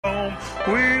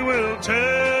will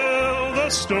tell the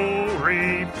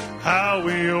story, how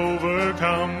we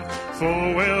overcome,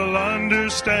 for we'll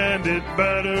understand it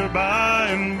better by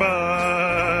and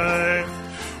by.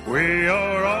 We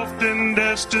are often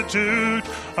destitute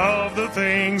of the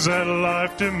things that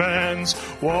life demands,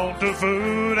 want of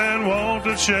food and want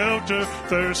of shelter,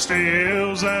 thirsty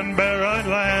hills and barren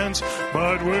lands.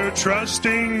 But we're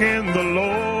trusting in the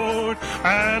Lord,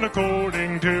 and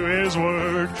according to His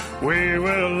word, we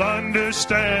will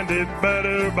understand it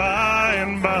better by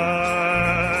and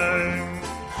by.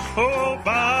 Oh,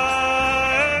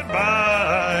 by and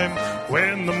by,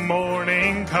 when the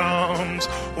morning comes,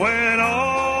 when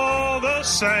all the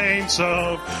saints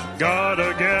of God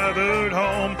are gathered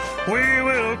home, we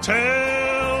will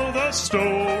tell the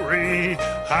story,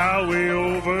 how we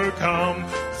overcome,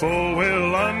 for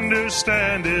we'll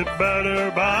understand it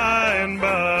better by and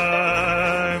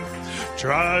by.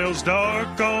 Trials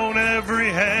dark on every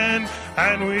hand,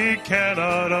 and we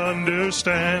cannot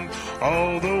understand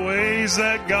all the ways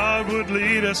that God would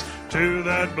lead us to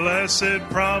that blessed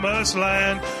promised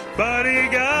land. But He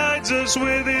guides us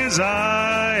with His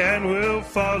eye, and we'll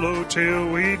follow till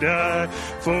we die,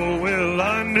 for we'll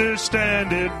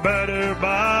understand it better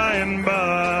by and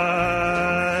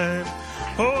by.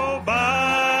 Oh,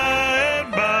 by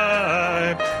and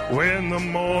by, when the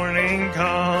morning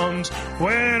comes,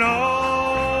 when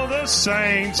all the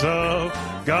saints of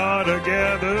God are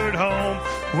gathered home,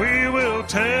 we will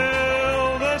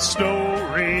tell the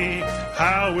story,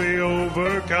 how we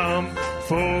overcome,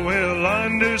 for we'll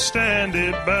understand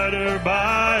it better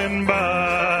by and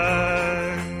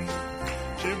by.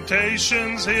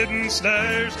 Temptation's hidden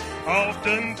snares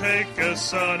often take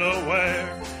us unaware,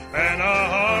 and our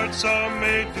hearts are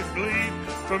made to bleed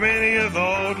for many a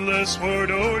thoughtless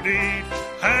word or deed.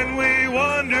 And we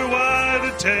wonder why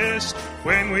the test,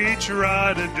 when we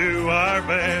try to do our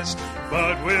best,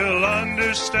 but we'll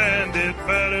understand it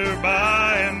better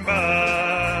by and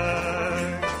by.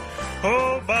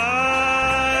 Oh,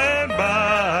 by and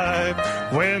by,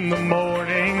 when the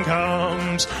morning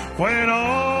comes, when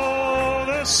all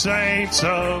the saints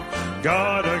of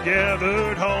God are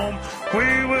gathered home,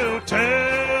 we will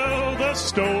tell the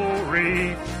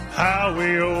story, how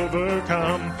we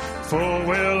overcome, for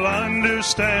we'll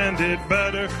understand it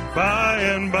better by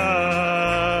and by.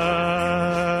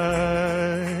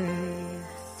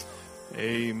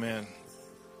 Amen.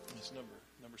 It's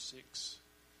number 6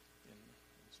 in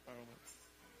spiral.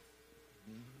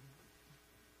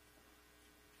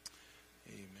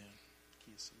 Amen.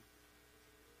 Kiss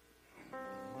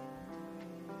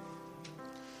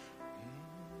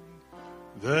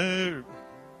you.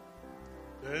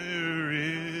 There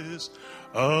is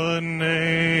a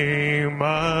name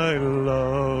I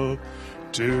love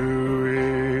to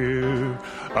hear,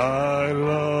 I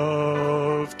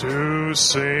love to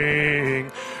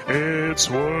sing its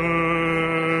worth.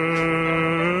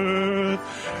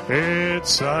 It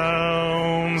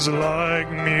sounds like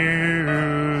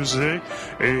music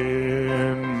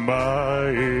in my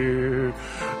ear,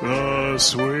 the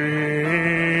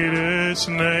sweetest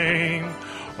name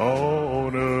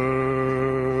on earth.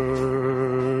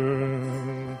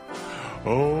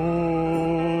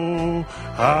 Oh,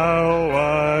 how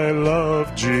I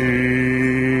love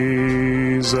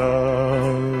Jesus.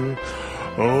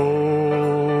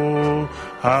 Oh,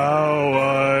 how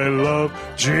I love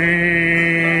Jesus.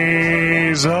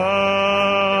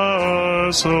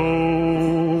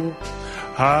 Oh,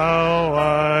 how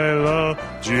I love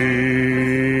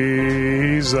Jesus,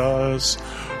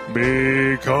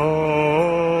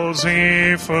 because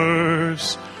He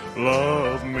first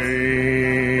loved me.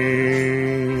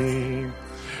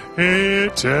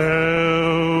 It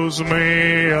tells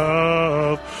me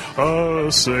of a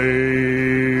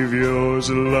Savior's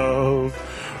love,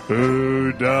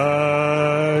 who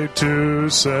died to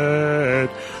set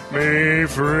me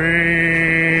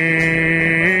free.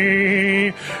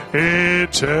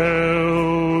 It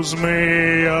tells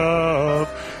me of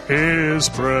His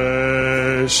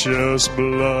precious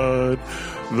blood,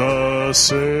 the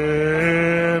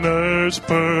sinner's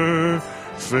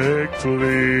perfect plea.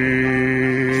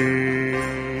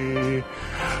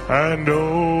 And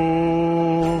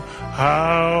oh,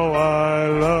 how I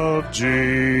love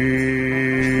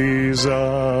Jesus.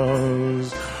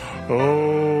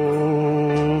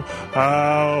 Oh,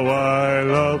 how I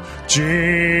love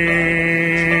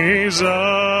Jesus.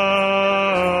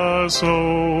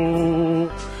 Oh,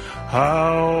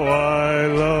 how I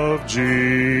love Jesus,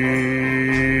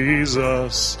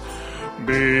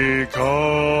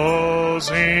 because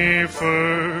He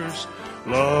first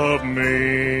loved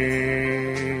me.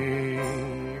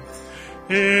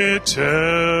 It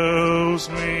tells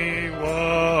me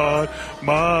what what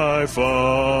my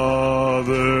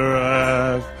Father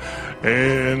hath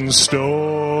in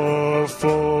store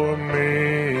for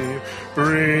me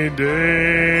every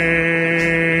day.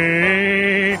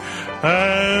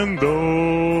 And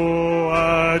though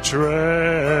I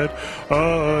tread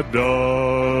a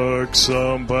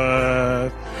darksome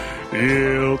path,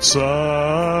 yield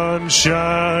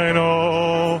sunshine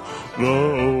all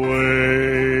the way.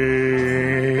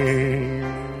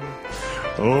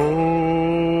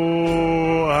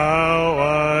 Oh, how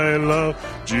I love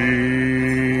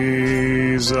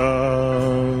Jesus.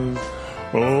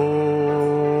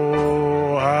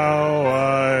 Oh, how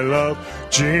I love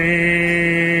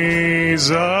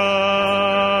Jesus.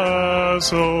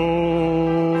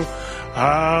 Oh,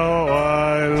 how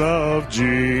I love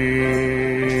Jesus,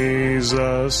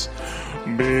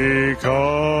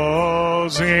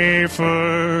 because he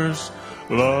first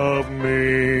loved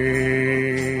me.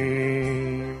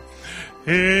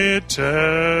 It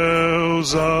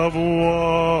tells of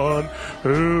one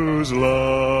whose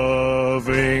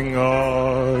loving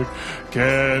heart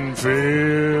can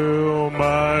fill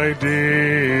my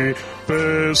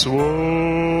deepest woe,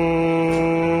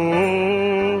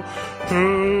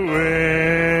 who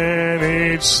in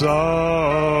each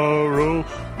sorrow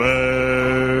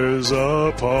bears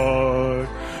a part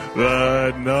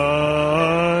that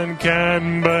none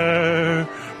can bear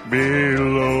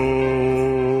below.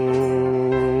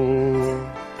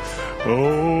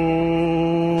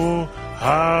 Oh,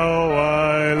 how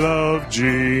I love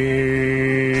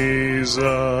Jesus.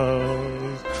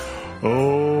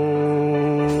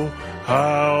 Oh,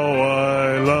 how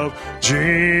I love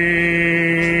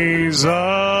Jesus.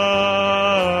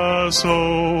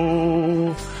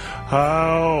 Oh,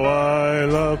 how I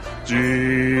love Jesus,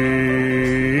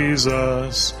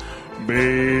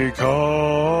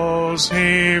 because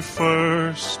he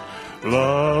first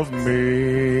loved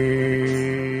me.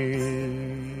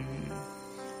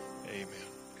 Amen.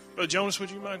 Brother Jonas, would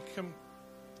you mind come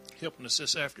helping us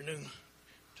this afternoon?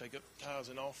 Take up tithes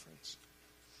and offerings.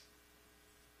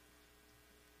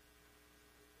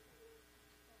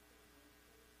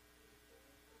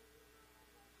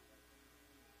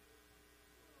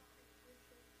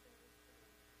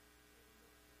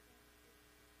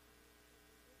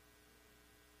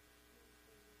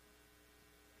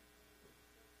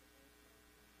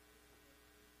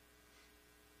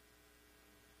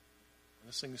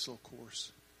 Let's sing this little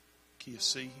chorus. Key of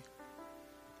C.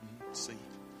 C.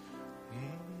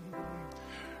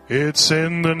 It's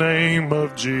in the name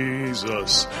of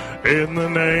Jesus, in the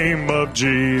name of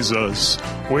Jesus,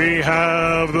 we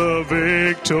have the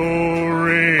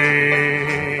victory.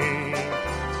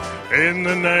 In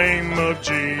the name of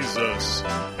Jesus,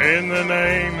 in the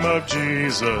name of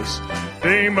Jesus,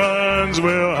 demons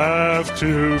will have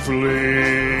to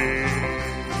flee.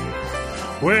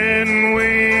 When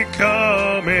we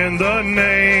come in the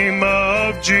name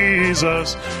of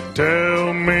Jesus,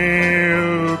 tell me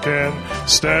who can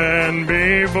stand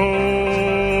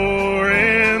before.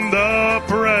 In the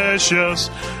precious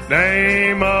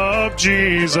name of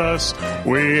Jesus,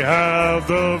 we have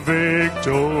the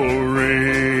victory.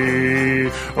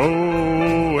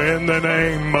 Oh, in the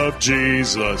name of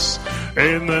Jesus,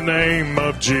 in the name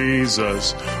of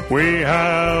Jesus, we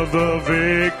have the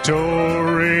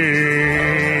victory.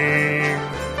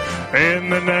 In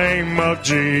the name of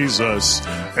Jesus,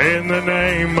 in the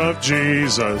name of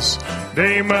Jesus,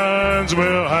 demons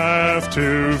will have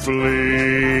to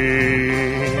flee.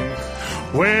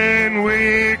 When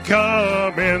we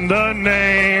come in the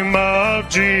name of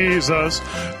Jesus,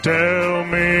 tell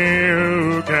me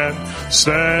who can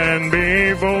stand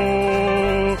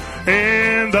before.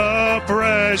 In the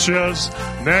precious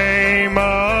name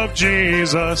of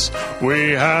Jesus,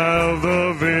 we have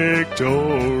the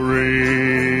victory.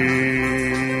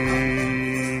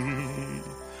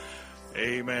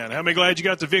 Amen. How many glad you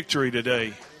got the victory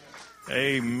today?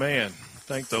 Amen.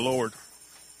 Thank the Lord.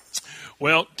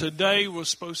 Well, today was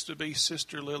supposed to be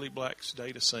Sister Lily Black's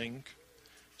day to sing,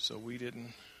 so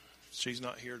she's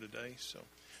not here today.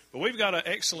 But we've got an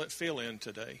excellent fill-in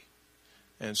today.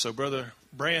 And so Brother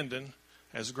Brandon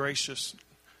has graciously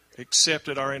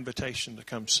accepted our invitation to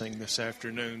come sing this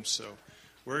afternoon. So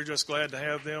we're just glad to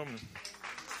have them.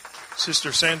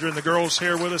 Sister Sandra and the girls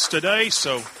here with us today.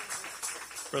 So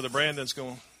Brother Brandon's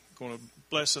going to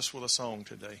bless us with a song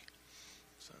today.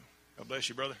 So God bless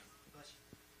you, brother. Bless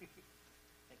you. Thank you.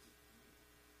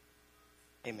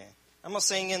 Amen. I'm going to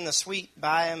sing in the Sweet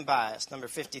By and By. It's number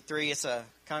 53. It's a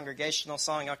congregational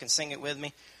song. Y'all can sing it with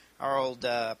me. Our old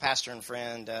pastor and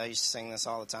friend used to sing this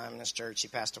all the time in this church. He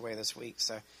passed away this week,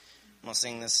 so I'm going to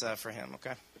sing this for him,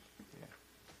 okay? Yeah.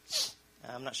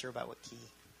 I'm not sure about what key.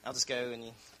 I'll just go and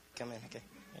you come in, okay?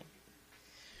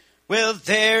 Well,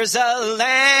 there's a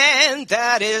land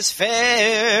that is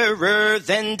fairer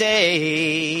than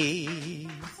day,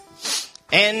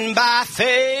 and by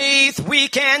faith we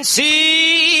can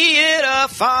see it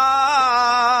afar.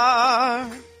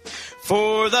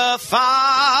 For the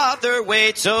Father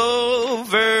waits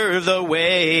over the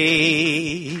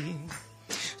way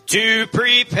to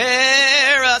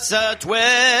prepare us a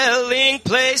dwelling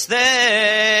place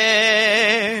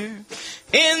there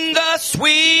in the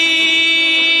sweet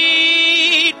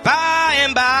by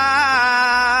and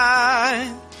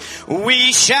by.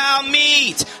 We shall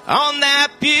meet on that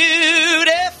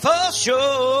beautiful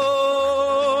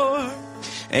shore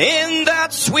in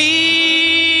that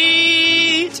sweet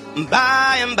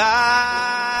by and by.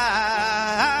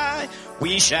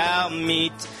 We shall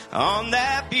meet on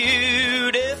that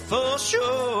beautiful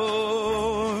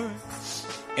shore,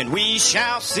 and we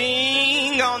shall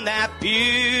sing on that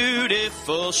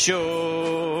beautiful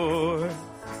shore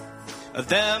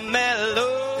the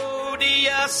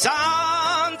melodious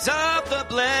songs of the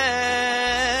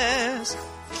blessed,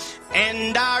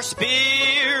 and our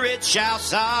spirit shall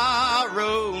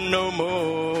sorrow no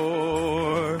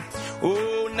more.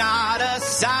 Oh, not a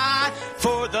sigh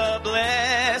for the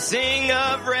blessing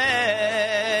of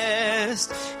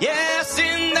rest. Yes,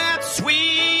 in that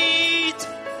sweet,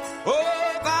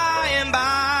 oh, by and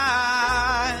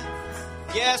by.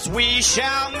 Yes, we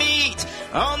shall meet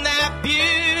on that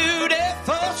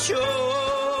beautiful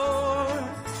shore.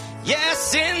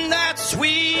 Yes, in that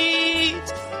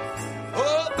sweet,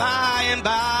 oh, by and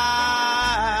by.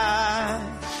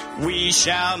 We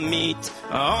shall meet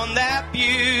on that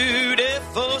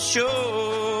beautiful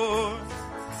shore.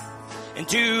 And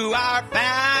to our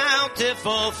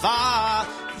bountiful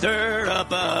Father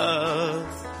above,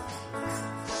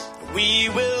 we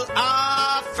will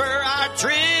offer our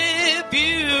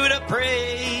tribute of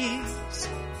praise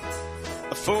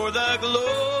for the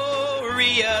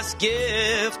glorious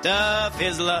gift of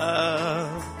His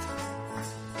love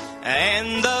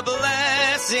and the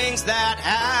blessings that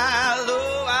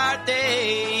hallow our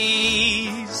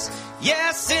days.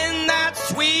 Yes, in that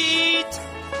sweet,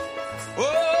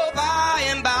 oh, by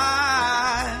and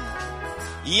by.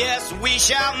 Yes, we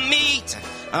shall meet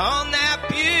on that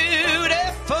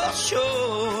beautiful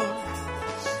shore.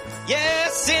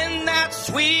 Yes, in that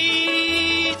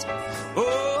sweet,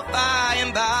 oh, by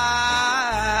and by.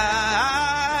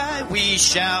 We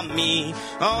shall meet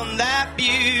on that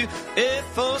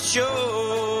beautiful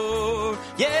shore.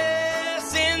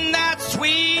 Yes, in that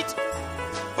sweet,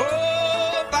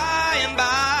 oh, by and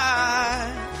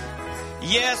by.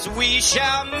 Yes, we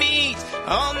shall meet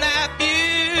on that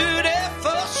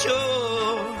beautiful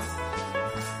shore.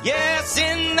 Yes,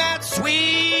 in that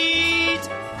sweet,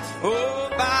 oh,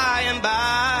 by and by.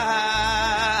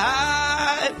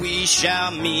 We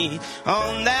shall meet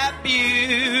on that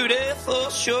beautiful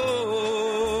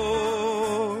shore.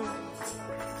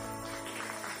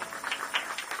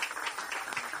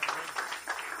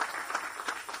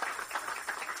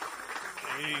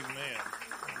 Amen.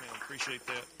 Amen. Appreciate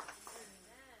that.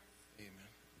 Amen.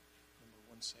 Number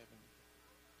 170.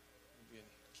 We'll be in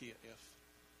key F.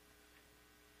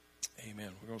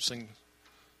 Amen. We're going to sing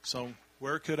the song,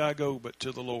 Where Could I Go But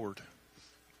to the Lord?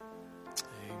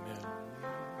 Amen.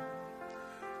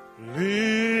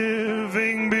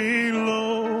 Living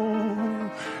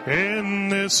below in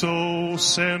this old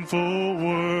sinful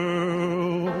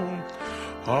world,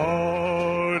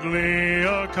 hardly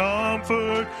a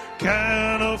comfort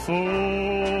can afford.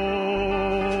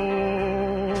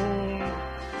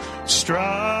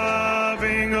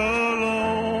 Striving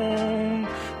alone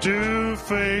to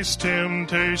face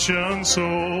temptation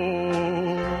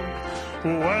sore.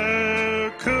 Where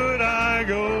could I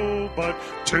go but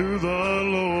to the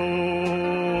Lord?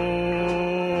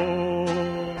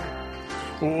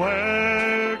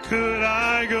 Where could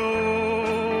I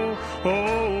go?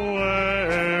 Oh,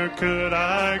 where could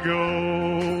I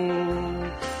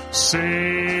go?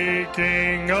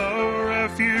 Seeking a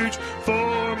refuge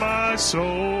for my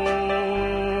soul.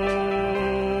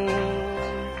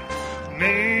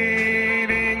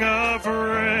 Needing a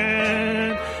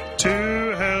friend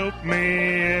to help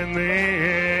me in the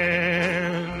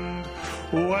end.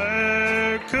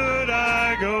 Where could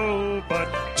I go but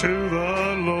to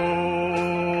the Lord?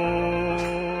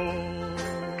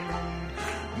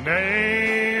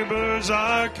 Neighbors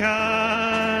are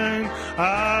kind,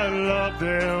 I love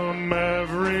them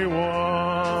everyone.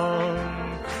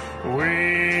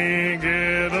 We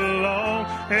get along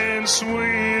in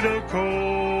sweet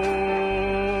accord.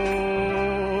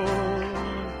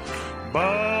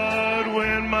 But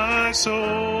when my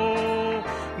soul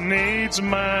needs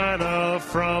manna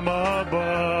from above.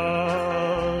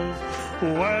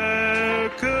 Where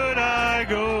could I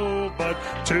go but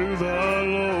to the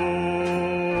Lord?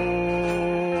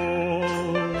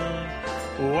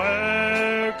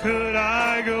 Where could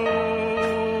I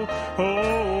go?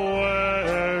 Oh,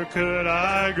 where could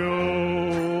I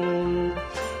go?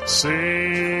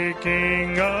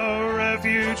 Seeking a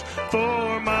refuge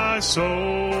for my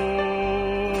soul.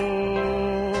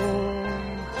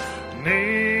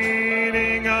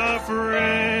 Needing a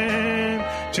friend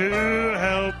to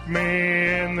help me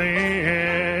in the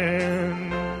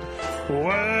end.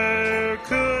 Where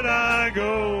could I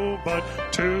go but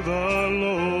to the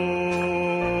Lord?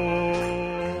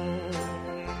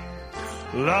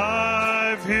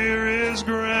 Life here is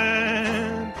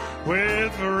grand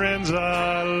with friends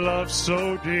I love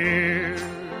so dear.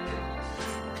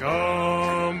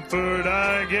 Comfort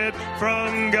I get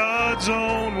from God's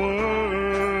own word.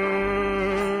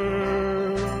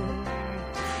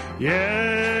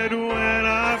 Yet when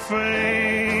I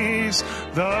face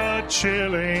the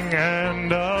chilling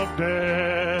hand of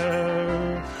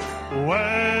death,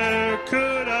 where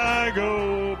could I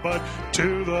go but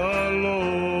to the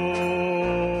Lord?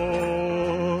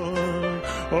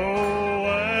 Oh,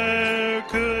 where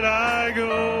could I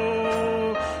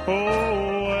go?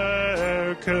 Oh,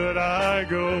 where could I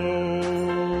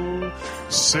go?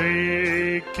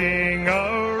 Seeking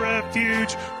a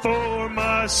refuge for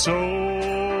my soul.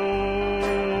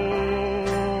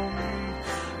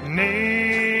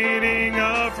 Needing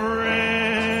a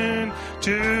friend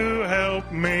to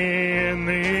help me in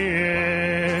the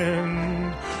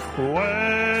end.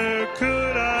 Where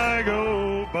could I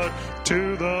go but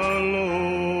to the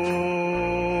Lord?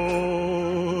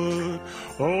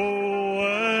 Oh,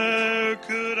 where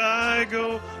could I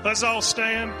go? Let's all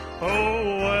stand.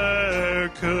 Oh, where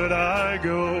could I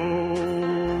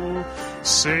go?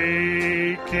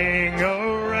 Seeking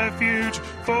a refuge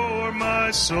for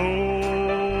my soul.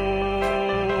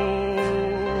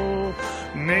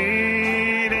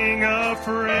 Needing a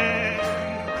friend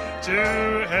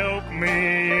to help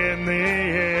me in the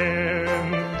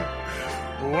end.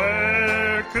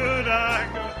 Where could I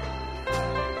go?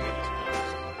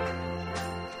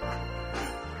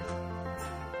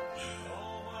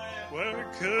 Where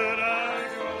could I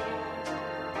go?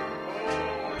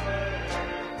 Oh, where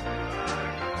could I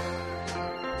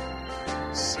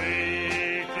go?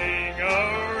 Seeking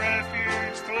a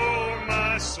refuge for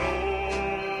my soul.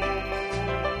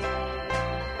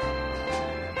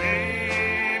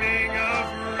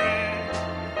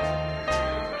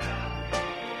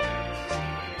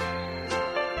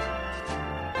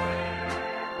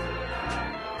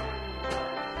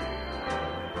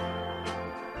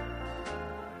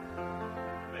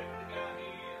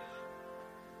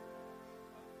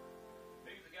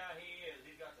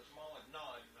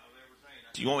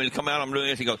 You want me to come out? I'm doing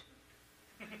this. He goes,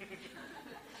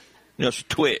 just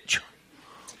twitch.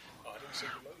 Oh, I didn't see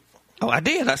you move. Oh, I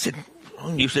did. I said,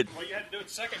 you said. Well, you had to do it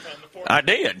the second time before. I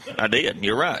did.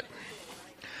 You're right.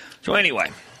 So anyway,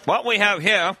 what we have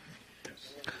here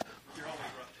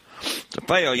is a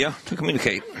failure to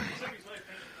communicate.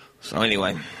 So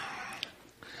anyway,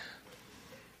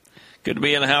 good to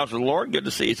be in the house of the Lord. Good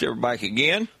to see each everybody back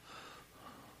again.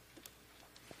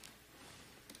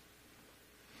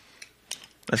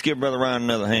 Let's give Brother Ryan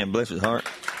another hand. Bless his heart.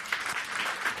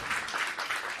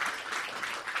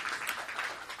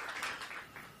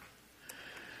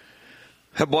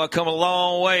 That boy come a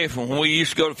long way from when we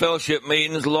used to go to fellowship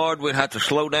meetings. Lord, we'd have to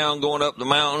slow down going up the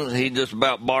mountains. He'd just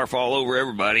about barf all over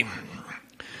everybody.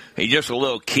 He's just a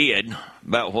little kid,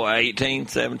 about what, 18,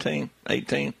 17,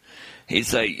 18. He'd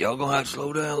say, y'all going to have to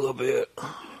slow down a little bit.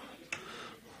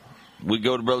 We'd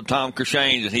go to Brother Tom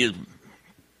Creshane's and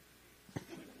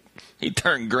he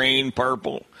turned green,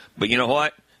 purple. But you know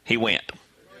what? He went.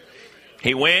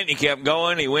 He went, he kept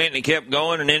going, he went, and he kept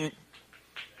going, and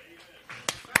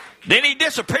then he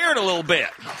disappeared a little bit.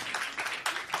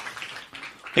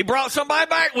 He brought somebody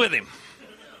back with him.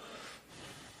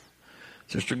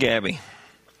 Sister Gabby.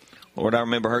 Lord, I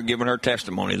remember her giving her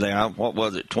testimony there. What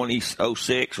was it,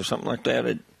 2006 or something like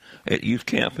that at youth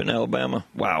camp in Alabama?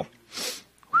 Wow.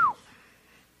 Whew.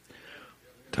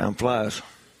 Time flies.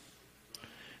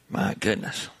 My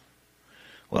goodness.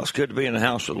 Well, it's good to be in the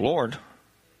house of the Lord.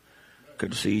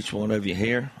 Good to see each one of you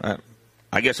here.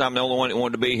 I guess I'm the only one that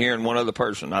wanted to be here and one other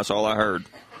person. That's all I heard.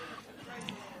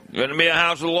 Good to be in the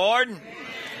house of the Lord?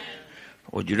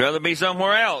 Would you rather be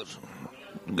somewhere else?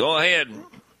 Go ahead.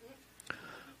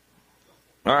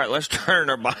 All right, let's turn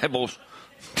our Bibles.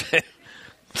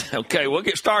 Okay, we'll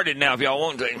get started now if y'all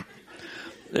want to.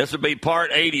 This will be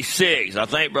part 86. I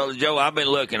think, Brother Joe, I've been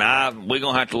looking. We're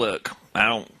going to have to look.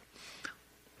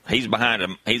 He's behind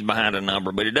a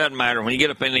number, but it doesn't matter. When you get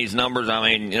up in these numbers,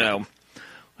 I mean,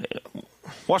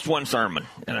 what's one sermon?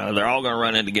 They're all going to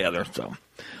run in together. So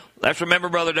let's remember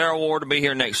Brother Darrell Ward to be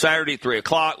here next Saturday at 3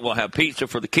 o'clock. We'll have pizza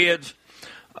for the kids.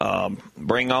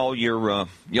 Bring all your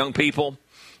young people,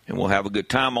 and we'll have a good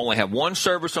time. Only have one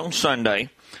service on Sunday.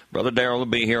 Brother Darrell will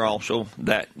be here also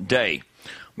that day.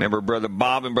 Remember, Brother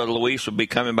Bob and Brother Luis will be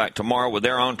coming back tomorrow with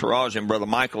their entourage, and Brother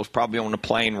Michael's probably on the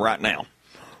plane right now.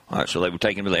 All right, so they were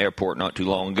taken to the airport not too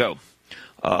long ago.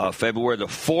 February the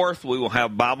 4th, we will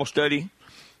have Bible study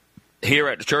here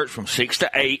at the church from 6 to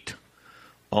 8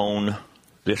 on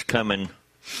this coming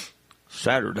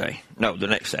Saturday. No, the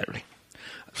next Saturday.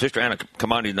 Sister Anna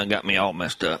Commandi done got me all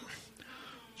messed up.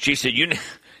 She said, you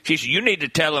need to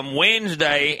tell them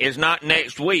Wednesday is not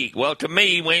next week. Well, to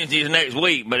me, Wednesday is next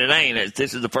week, but it ain't.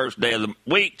 This is the first day of the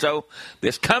week. So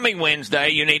this coming Wednesday,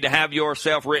 you need to have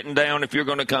yourself written down if you're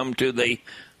going to come to the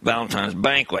Valentine's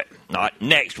banquet, not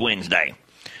next Wednesday.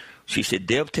 She said,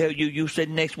 they'll tell you said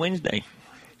next Wednesday.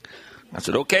 I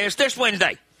said, okay, it's this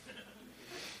Wednesday.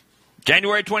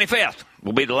 January 25th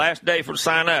will be the last day for the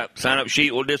sign-up. Sign-up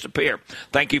sheet will disappear.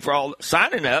 Thank you for all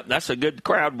signing up. That's a good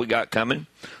crowd we got coming,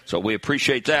 so we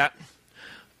appreciate that.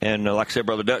 And like I said,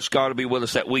 Brother Dutch Scott will be with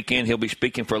us that weekend. He'll be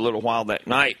speaking for a little while that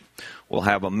night. We'll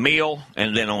have a meal,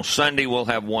 and then on Sunday we'll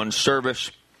have one service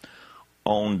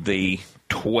on the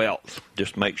 12th.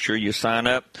 Just make sure you sign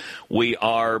up. We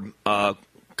are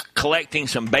collecting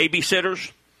some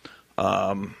babysitters.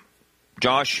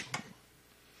 Josh,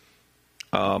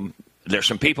 there's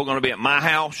some people going to be at my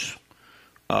house.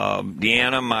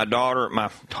 Deanna,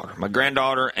 my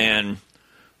granddaughter, and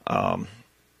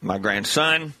my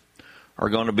grandson are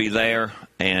going to be there,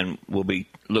 and we'll be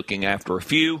looking after a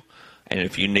few. And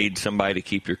if you need somebody to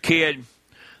keep your kid,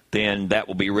 then that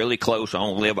will be really close. I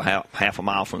only live half a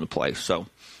mile from the place, so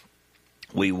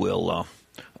we will.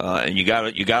 And you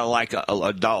gotta like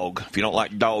a dog. If you don't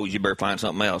like dogs, you better find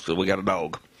something else, because we got a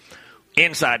dog,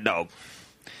 inside dog.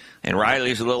 And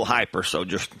Riley's a little hyper, so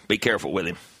just be careful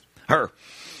with her.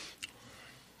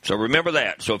 So remember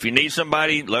that. So if you need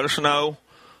somebody, let us know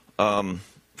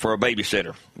for a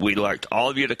babysitter. We'd like all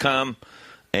of you to come.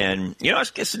 And,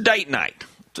 it's a date night.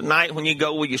 It's a night when you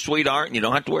go with your sweetheart, and you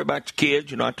don't have to worry about your kids.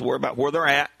 You don't have to worry about where they're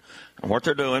at and what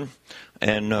they're doing.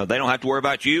 And they don't have to worry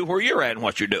about you, where you're at and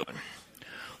what you're doing.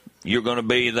 You're going to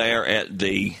be there at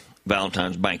the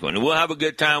Valentine's banquet. And we'll have a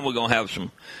good time. We're going to have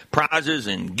some prizes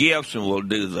and gifts, and we'll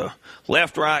do the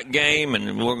left-right game,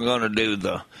 and we're going to do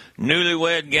the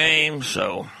newlywed game.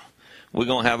 So we're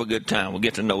going to have a good time. We'll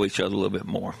get to know each other a little bit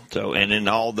more. So, and then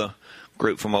all the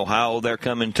group from Ohio, they're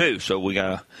coming too. So we got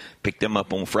to pick them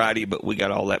up on Friday, but we got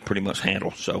all that pretty much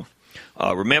handled. So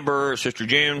remember, Sister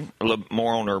June, a little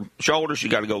more on her shoulders. You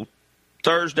got to go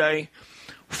Thursday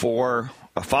for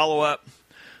a follow-up.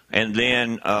 And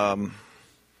then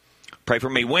pray for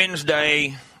me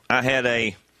Wednesday. I had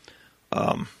a,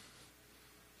 what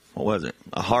was it?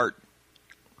 A heart,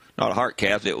 not a heart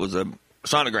cath. It was a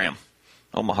sonogram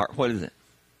on my heart. What is it?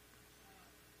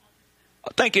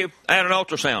 Thank you. I had an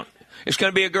ultrasound. It's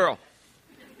going to be a girl.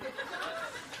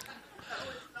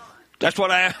 That's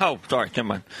what sorry, never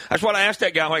mind. That's what I asked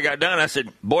that guy when I got done. I said,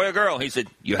 boy or girl? He said,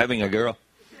 you having a girl?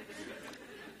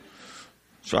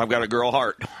 So I've got a girl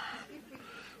heart.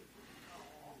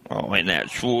 Oh, ain't that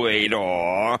sweet?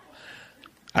 Aw.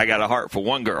 I got a heart for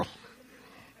one girl.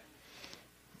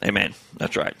 Amen.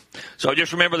 That's right. So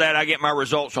just remember that. I get my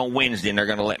results on Wednesday, and they're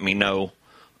going to let me know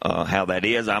how that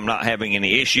is. I'm not having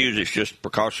any issues. It's just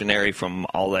precautionary from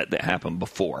all that happened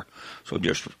before. So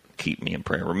just keep me in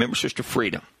prayer. Remember Sister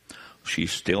Frida.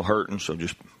 She's still hurting, so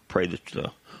just pray that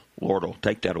the Lord will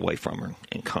take that away from her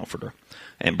and comfort her.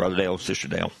 And Brother Dale, Sister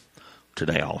Dale,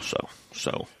 today also.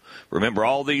 So remember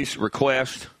all these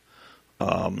requests.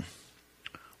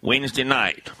 Wednesday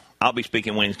night. I'll be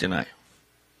speaking Wednesday night.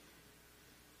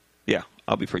 Yeah,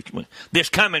 I'll be preaching this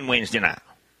coming Wednesday night.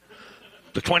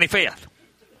 The 25th.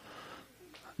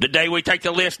 The day we take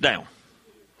the list down.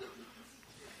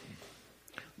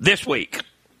 This week.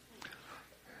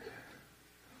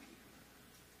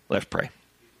 Let's pray.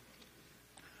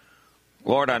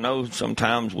 Lord, I know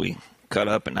sometimes we cut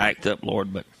up and act up,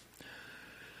 Lord, but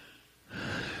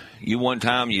one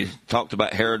time you talked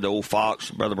about Herod the old fox.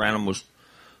 Brother Branham was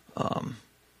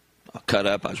cut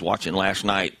up. I was watching last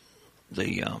night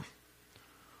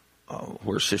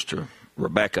where Sister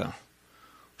Rebecca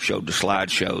showed the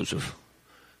slideshows of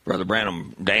Brother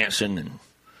Branham dancing and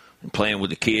playing with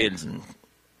the kids, and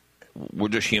we're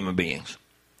just human beings.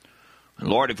 And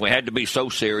Lord, if we had to be so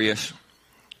serious,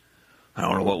 I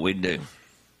don't know what we'd do.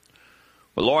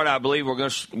 But Lord, I believe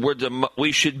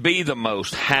we should be the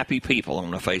most happy people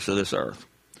on the face of this earth.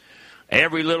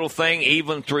 Every little thing,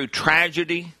 even through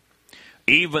tragedy,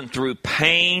 even through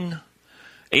pain,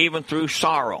 even through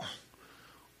sorrow,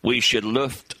 we should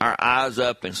lift our eyes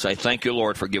up and say, thank you,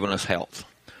 Lord, for giving us health,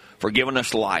 for giving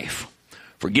us life,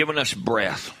 for giving us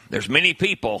breath. There's many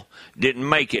people didn't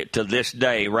make it to this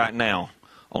day right now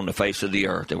on the face of the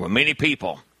earth. There were many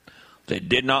people that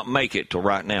did not make it to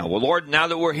right now. Well, Lord, now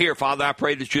that we're here, Father, I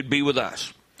pray that you'd be with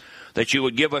us, that you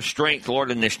would give us strength,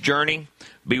 Lord, in this journey,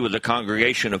 be with the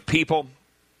congregation of people,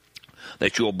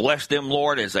 that you'll bless them,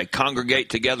 Lord, as they congregate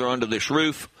together under this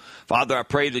roof. Father, I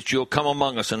pray that you'll come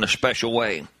among us in a special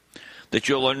way, that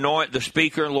you'll anoint the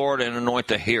speaker, Lord, and anoint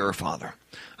the hearer, Father.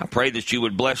 I pray that you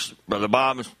would bless Brother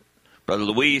Bob, Brother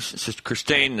Louise, Sister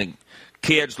Christine, the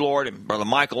kids, Lord, and Brother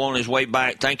Michael on his way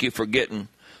back. Thank you for getting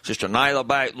Sister Nyla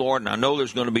back, Lord, and I know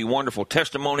there's going to be wonderful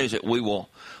testimonies that we will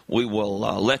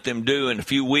let them do in a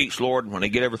few weeks, Lord, when they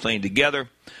get everything together.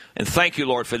 And thank you,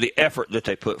 Lord, for the effort that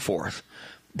they put forth.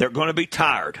 They're going to be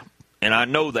tired, and I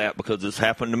know that because it's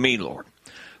happened to me, Lord.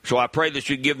 So I pray that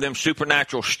you give them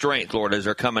supernatural strength, Lord, as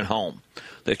they're coming home,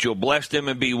 that you'll bless them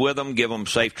and be with them, give them a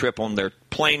safe trip on their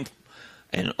plane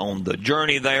and on the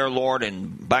journey there, Lord,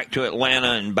 and back to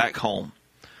Atlanta and back home.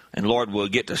 And, Lord, we'll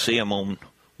get to see them on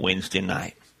Wednesday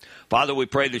night. Father, we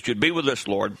pray that you'd be with us,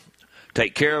 Lord.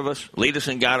 Take care of us. Lead us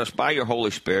and guide us by your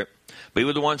Holy Spirit. Be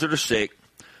with the ones that are sick.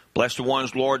 Bless the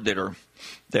ones, Lord, that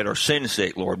are sin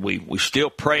sick, Lord. We still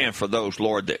praying for those,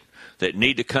 Lord, that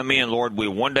need to come in, Lord. We're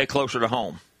one day closer to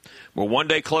home. We're one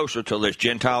day closer till this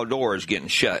Gentile door is getting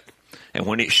shut. And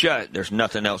when it's shut, there's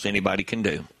nothing else anybody can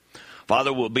do.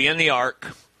 Father, we'll be in the ark,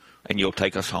 and you'll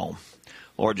take us home.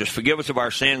 Lord, just forgive us of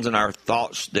our sins and our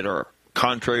thoughts that are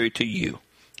contrary to you.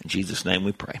 In Jesus' name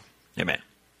we pray. Amen.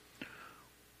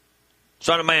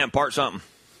 Son of Man, part something.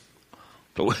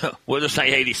 So we'll just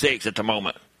say 86 at the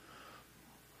moment.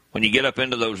 When you get up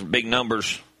into those big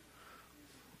numbers,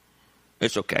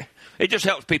 it's okay. It just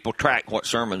helps people track what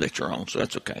sermon that you're on, so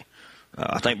that's okay.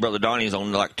 I think Brother Donnie's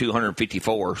on like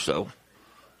 254, so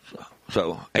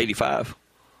 85.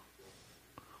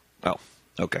 Oh,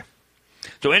 okay.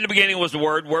 So in the beginning was the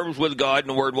Word was with God, and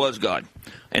the Word was God.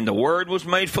 And the Word was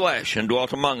made flesh and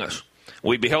dwelt among us.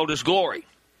 We beheld his glory,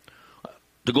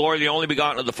 the glory of the only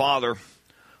begotten of the Father,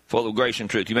 full of grace and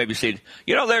truth. You may be seated.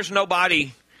 You know, there's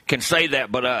nobody can say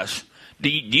that but us. Do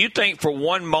you think for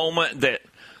one moment that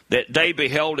they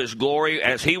beheld his glory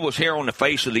as he was here on the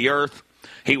face of the earth?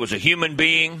 He was a human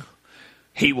being.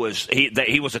 He was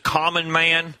a common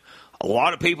man. A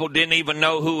lot of people didn't even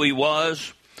know who he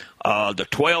was. The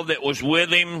 12 that was with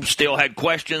him still had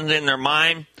questions in their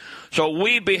mind. So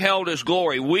we beheld his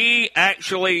glory. We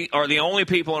actually are the only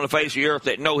people on the face of the earth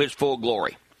that know his full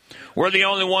glory. We're the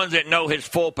only ones that know his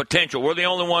full potential. We're the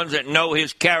only ones that know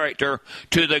his character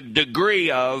to the degree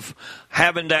of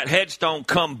having that headstone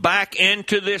come back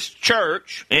into this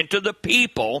church, into the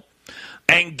people,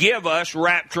 and give us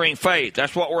rapturing faith.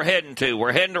 That's what we're heading to.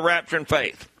 We're heading to rapturing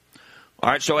faith. All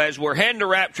right, so as we're heading to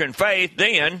rapturing faith,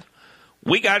 then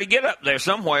we got to get up there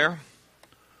somewhere.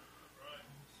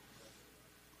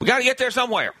 We got to get there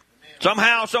somewhere.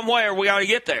 Somehow, somewhere, we got to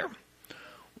get there.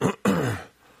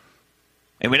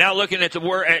 And we're now looking at the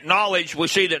word at knowledge. We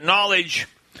see that knowledge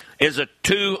is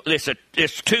two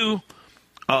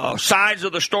sides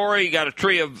of the story. You got a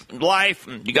tree of life,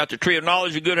 and you got the tree of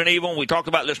knowledge of good and evil. And we talked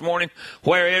about this morning.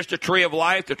 Where is the tree of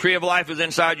life? The tree of life is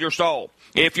inside your soul.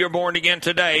 If you're born again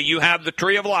today, you have the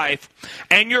tree of life,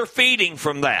 and you're feeding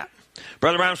from that.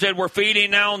 Brother Brown said we're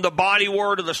feeding now on the body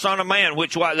word of the Son of Man,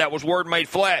 that was word made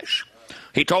flesh.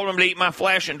 He told them to eat my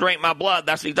flesh and drink my blood.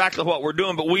 That's exactly what we're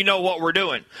doing, but we know what we're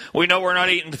doing. We know we're not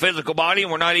eating the physical body,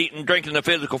 and we're not drinking the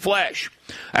physical flesh.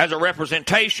 As a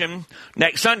representation,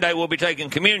 next Sunday we'll be taking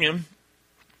communion,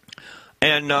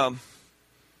 and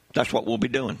that's what we'll be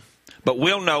doing. But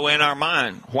we'll know in our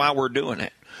mind why we're doing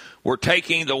it. We're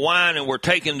taking the wine and we're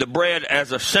taking the bread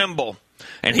as a symbol.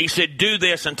 And he said, do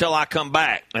this until I come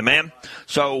back. Amen?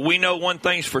 So we know one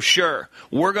thing's for sure.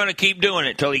 We're going to keep doing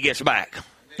it till he gets back.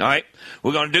 All right?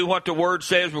 We're going to do what the Word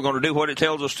says. We're going to do what it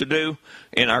tells us to do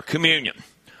in our communion.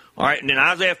 All right? And in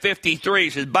Isaiah 53,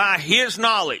 it says, by his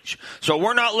knowledge. So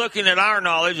we're not looking at our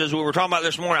knowledge as we were talking about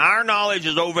this morning. Our knowledge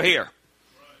is over here.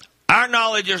 Our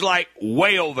knowledge is like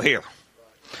way over here.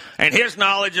 And his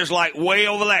knowledge is like way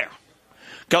over there.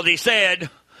 Because he said,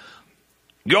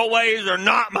 your ways are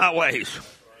not my ways.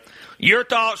 Your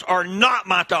thoughts are not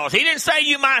my thoughts. He didn't say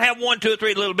you might have 1, 2, or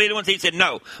 3 little bitty ones. He said,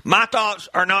 no, my thoughts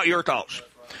are not your thoughts.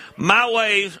 My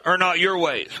ways are not your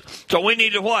ways. So we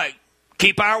need to what?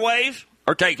 Keep our ways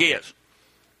or take his?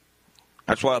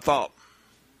 That's what I thought.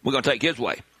 We're going to take his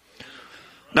way.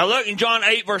 Now look, in John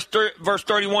 8, verse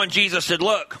 31, Jesus said,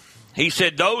 look, he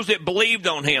said, those that believed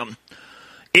on him,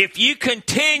 if you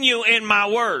continue in my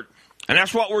word, and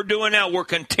that's what we're doing now, we're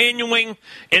continuing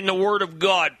in the word of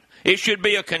God. It should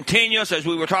be a continuous, as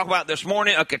we were talking about this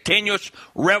morning, a continuous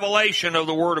revelation of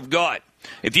the word of God.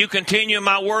 If you continue in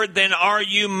my word, then are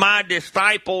you my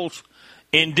disciples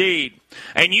indeed?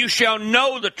 And you shall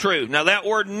know the truth. Now that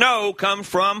word know comes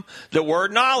from the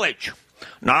word knowledge.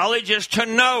 Knowledge is to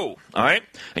know, all right?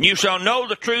 And you shall know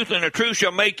the truth, and the truth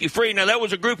shall make you free. Now, there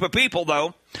was a group of people,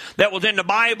 though, that was in the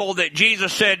Bible that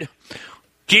Jesus said,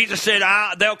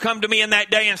 they'll come to me in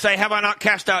that day and say, have I not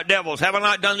cast out devils? Have I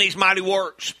not done these mighty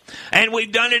works? And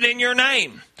we've done it in your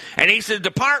name. And he said,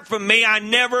 depart from me, I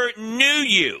never knew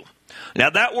you. Now,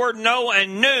 that word know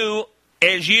and knew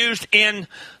is used in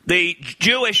the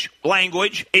Jewish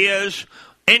language is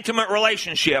intimate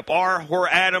relationship, or where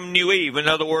Adam knew Eve. In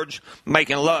other words,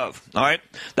 making love. All right?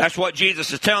 That's what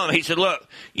Jesus is telling them. He said, look,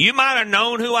 you might have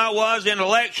known who I was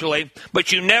intellectually,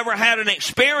 but you never had an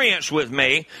experience with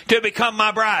me to become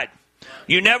my bride.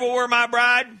 You never were my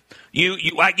bride.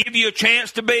 I give you a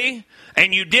chance to be,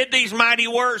 and you did these mighty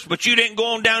works, but you didn't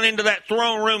go on down into that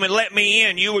throne room and let me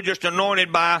in. You were just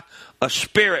anointed by a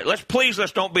spirit. Let's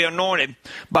don't be anointed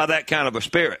by that kind of a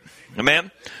spirit.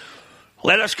 Amen?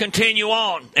 Let us continue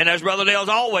on. And as Brother Dale's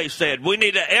always said, we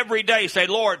need to every day say,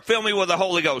 Lord, fill me with the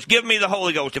Holy Ghost. Give me the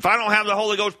Holy Ghost. If I don't have the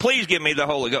Holy Ghost, please give me the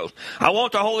Holy Ghost. I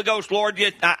want the Holy Ghost, Lord.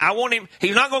 I want him.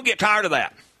 He's not going to get tired of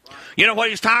that. You know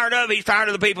what he's tired of? He's tired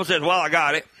of the people who says, well, I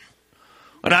got it.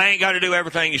 And I ain't got to do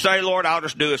everything you say, Lord. I'll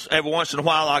just do it. Every once in a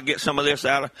while, I'll get some of this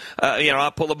out of,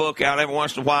 I'll pull a book out every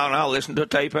once in a while, and I'll listen to a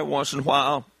tape every once in a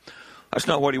while. That's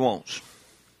not what he wants.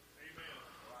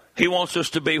 He wants us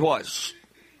to be what?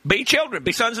 Be children,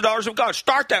 be sons and daughters of God.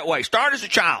 Start that way. Start as a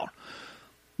child.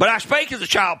 But I spake as a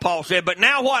child, Paul said. But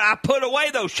now what? I put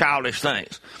away those childish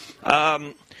things.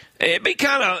 It'd be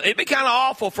kind of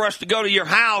awful for us to go to your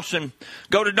house and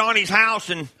go to Donnie's house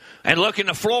and look in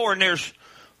the floor and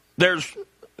there's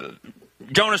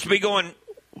Jonas to be going,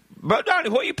 Brother Donnie,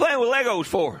 what are you playing with Legos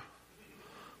for?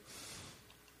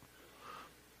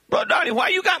 Brother Donnie, why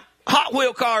you got Hot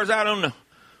Wheel cars out on the...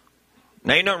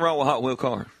 There ain't nothing wrong with Hot Wheel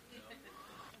cars.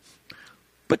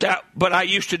 But I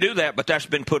used to do that, but that's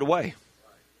been put away.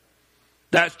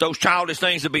 That's those childish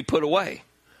things to be put away.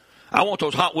 I want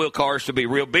those Hot Wheel cars to be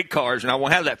real big cars, and I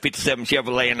won't have that 57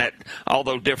 Chevrolet and that all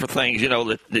those different things,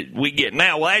 that we get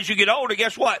now. Well, as you get older,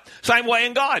 guess what? Same way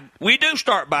in God. We do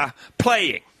start by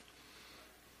playing.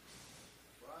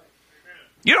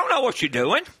 You don't know what you're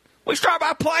doing. We start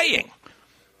by playing.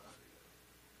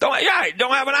 Don't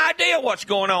have an idea what's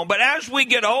going on. But as we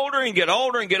get older and get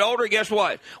older and get older, guess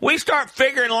what? We start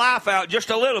figuring life out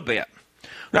just a little bit.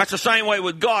 That's the same way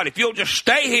with God. If you'll just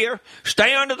stay here,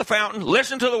 stay under the fountain,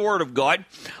 listen to the Word of God,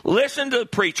 listen to the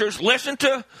preachers, listen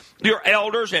to your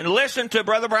elders, and listen to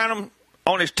Brother Branham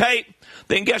on his tape,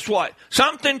 then guess what?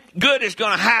 Something good is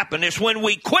going to happen. It's when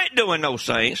we quit doing those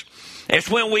things. It's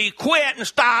when we quit and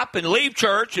stop and leave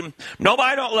church and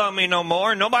nobody don't love me no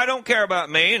more and nobody don't care about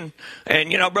me.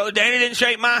 And Brother Danny didn't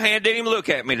shake my hand, didn't even look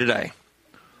at me today.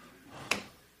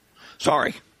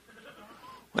 Sorry.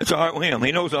 It's all right with him.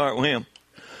 He knows all right with him.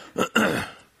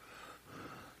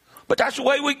 But that's the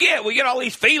way we get. We get all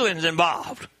these feelings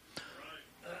involved.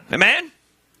 Amen?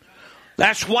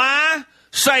 That's why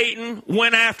Satan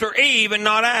went after Eve and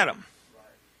not Adam.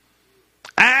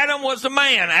 Adam was the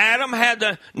man. Adam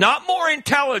had not more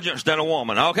intelligence than a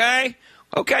woman, okay?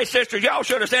 Okay, sisters, y'all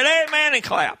should have said amen and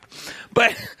clap.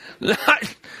 But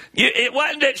it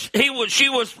wasn't that she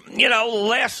was,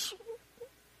 less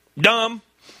dumb.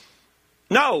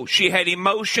 No, she had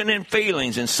emotion and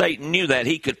feelings, and Satan knew that.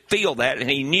 He could feel that, and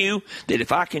he knew that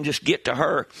if I can just get to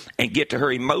her and get to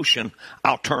her emotion,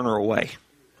 I'll turn her away.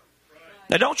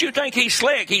 Now, don't you think he's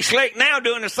slick? He's slick now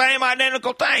doing the same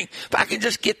identical thing. If I can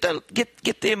just get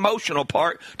the emotional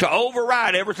part to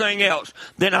override everything else,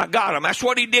 then I got him. That's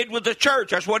what he did with the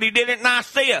church. That's what he did at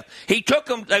Nicaea.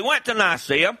 They went to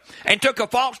Nicaea and took a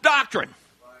false doctrine.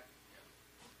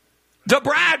 The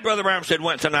bride, Brother Branham said,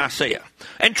 went to Nicaea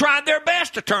and tried their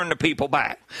best to turn the people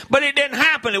back. But it didn't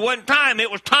happen. It wasn't time.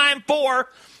 It was time for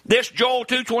this Joel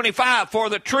 2:25, for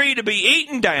the tree to be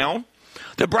eaten down.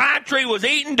 The bride tree was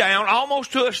eaten down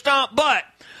almost to a stump, but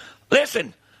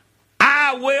listen,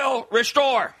 I will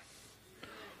restore.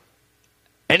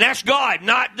 And that's God,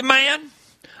 not the man.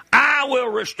 I will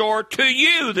restore to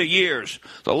you the years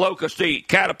the locust eat,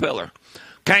 caterpillar,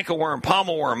 cankerworm,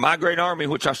 pommelworm, my great army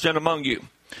which I sent among you.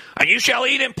 And you shall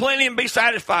eat in plenty and be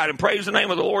satisfied, and praise the name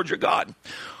of the Lord your God.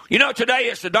 Today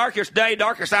it's the darkest day,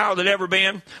 darkest hour that ever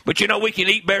been. But we can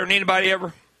eat better than anybody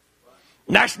ever.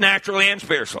 That's naturally and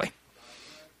spiritually.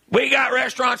 We got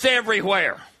restaurants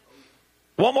everywhere.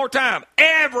 One more time,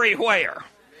 everywhere.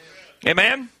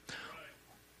 Amen?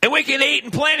 And we can eat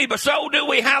in plenty, but so do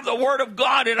we have the Word of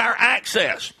God at our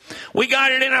access. We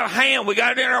got it in our hand. We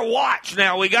got it in our watch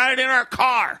now. We got it in our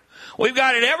car. We've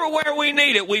got it everywhere we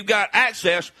need it. We've got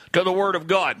access to the Word of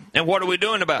God. And what are we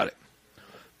doing about it?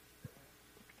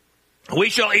 We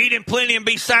shall eat in plenty and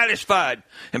be satisfied,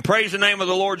 and praise the name of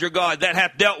the Lord your God, that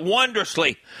hath dealt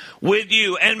wondrously with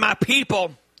you, and my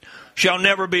people shall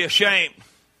never be ashamed.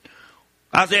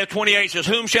 Isaiah 28 says,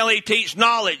 whom shall he teach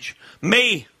knowledge?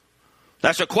 Me.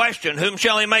 That's a question. Whom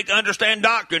shall he make to understand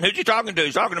doctrine? Who's he talking to?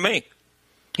 He's talking to me.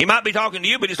 He might be talking to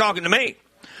you, but he's talking to me.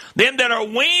 Them that are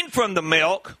weaned from the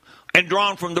milk and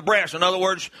drawn from the breast. In other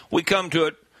words, we come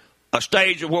to a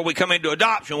stage where we come into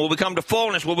adoption, where we come to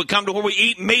fullness, where we come to where we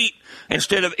eat meat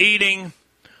instead of eating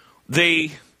the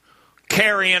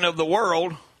carrion of the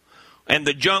world and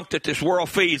the junk that this world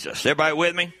feeds us. Everybody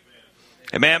with me?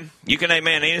 Amen? You can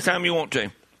amen anytime you want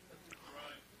to.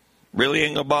 Really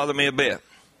ain't going to bother me a bit.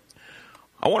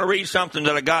 I want to read something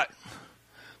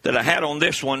that I had on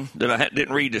this one that I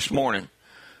didn't read this morning,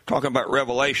 talking about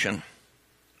Revelation.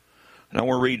 And I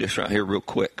want to read this right here real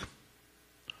quick.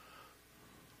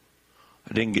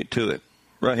 I didn't get to it.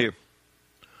 Right here.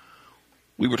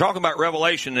 We were talking about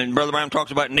Revelation, and Brother Brown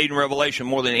talks about needing revelation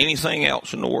more than anything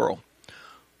else in the world.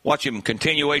 Watch him,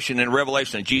 continuation in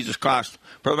Revelation of Jesus Christ.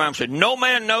 Brother Brown said, no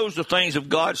man knows the things of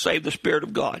God save the Spirit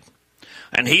of God,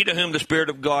 and he to whom the Spirit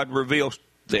of God reveals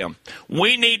them.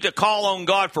 We need to call on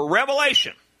God for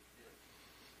revelation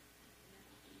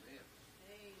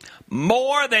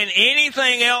more than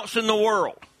anything else in the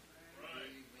world.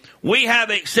 We have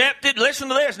accepted, listen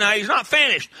to this now, he's not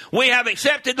finished. We have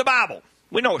accepted the Bible.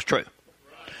 We know it's true.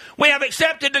 We have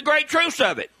accepted the great truths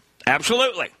of it.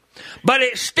 Absolutely. But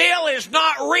it still is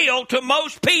not real to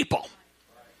most people.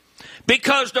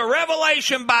 Because the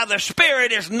revelation by the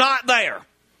Spirit is not there.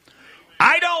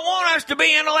 I don't want us to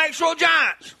be intellectual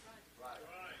giants.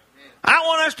 I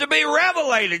want us to be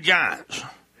revelated giants.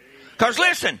 Because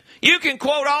listen, you can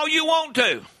quote all you want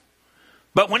to.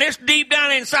 But when it's deep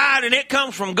down inside and it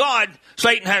comes from God,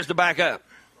 Satan has to back up.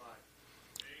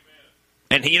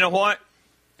 And you know what?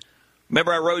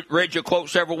 Remember I read you a quote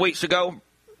several weeks ago?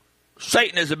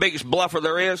 Satan is the biggest bluffer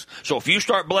there is. So if you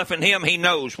start bluffing him, he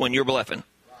knows when you're bluffing.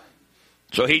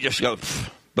 So he just goes,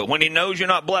 pfft. But when he knows you're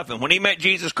not bluffing, when he met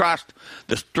Jesus Christ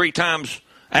the 3 times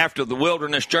after the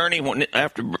wilderness journey,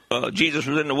 after Jesus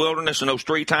was in the wilderness and those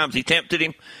 3 times he tempted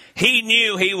him, he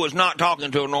knew he was not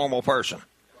talking to a normal person.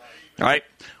 Right?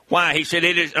 Why? He said,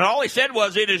 it is, and all he said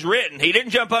was, it is written. He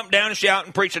didn't jump up and down and shout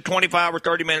and preach a 25 or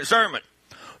 30-minute sermon.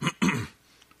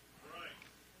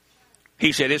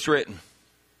 He said, it's written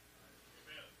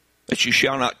that you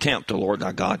shall not tempt the Lord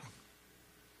thy God.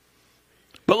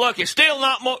 But look, it's still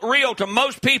not real to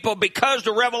most people because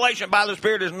the revelation by the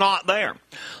Spirit is not there.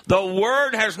 The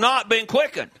Word has not been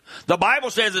quickened. The Bible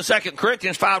says in 2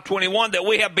 Corinthians 5:21 that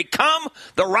we have become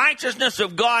the righteousness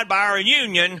of God by our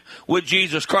union with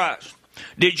Jesus Christ.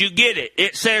 Did you get it?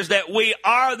 It says that we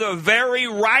are the very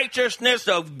righteousness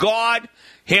of God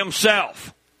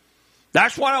Himself.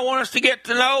 That's what I want us to get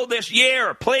to know this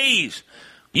year. Please,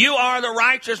 you are the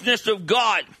righteousness of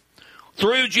God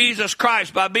through Jesus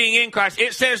Christ, by being in Christ.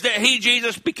 It says that He,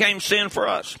 Jesus, became sin for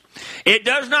us. It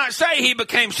does not say He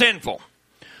became sinful,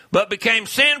 but became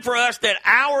sin for us that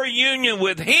our union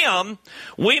with Him,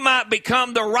 we might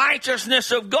become the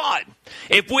righteousness of God.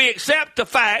 If we accept the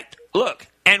fact, look,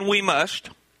 and we must,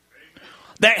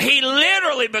 that He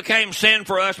literally became sin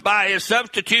for us by His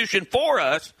substitution for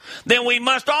us, then we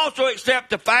must also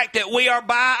accept the fact that we are,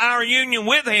 by our union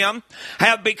with Him,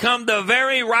 have become the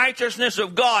very righteousness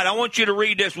of God. I want you to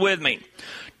read this with me.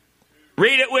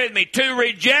 Read it with me. To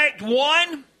reject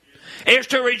one is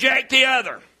to reject the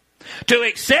other. To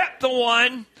accept the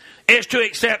one is to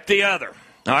accept the other.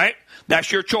 All right?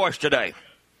 That's your choice today.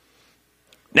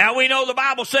 Now we know the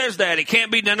Bible says that. It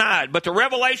can't be denied. But the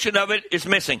revelation of it is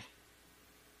missing.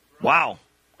 Wow,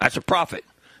 that's a prophet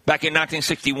back in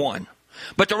 1961.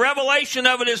 But the revelation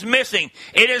of it is missing.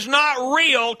 It is not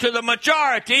real to the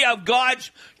majority of God's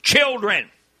children.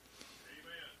 Amen.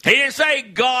 He didn't say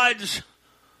God's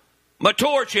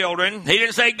mature children. He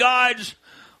didn't say God's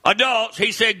adults.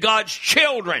 He said God's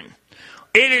children.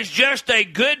 It is just a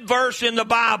good verse in the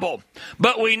Bible.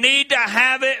 But we need to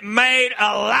have it made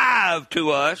alive to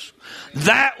us.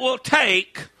 That will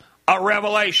take a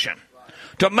revelation.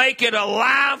 To make it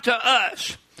alive to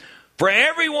us. For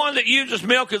everyone that uses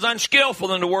milk is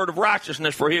unskillful in the word of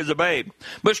righteousness, for he is a babe.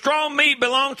 But strong meat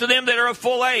belongs to them that are of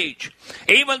full age.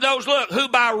 Even those, look, who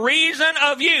by reason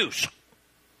of use.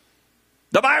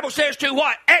 The Bible says to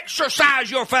what?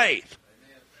 Exercise your faith.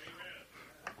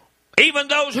 Even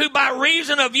those who by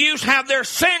reason of use have their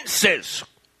senses.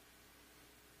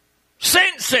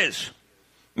 Senses.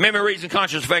 Memory, reason,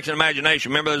 conscience, affection,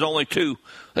 imagination. Remember, there's only two.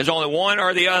 There's only one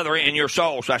or the other in your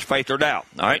soul. So that's faith or doubt.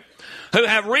 All right? Who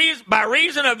have by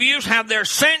reason of use have their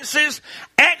senses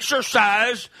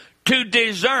exercised to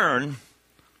discern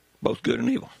both good and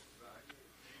evil.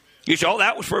 You say, oh,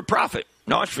 that was for a prophet.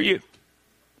 No, it's for you.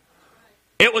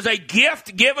 It was a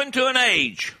gift given to an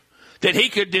age that he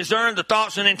could discern the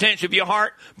thoughts and intents of your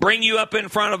heart, bring you up in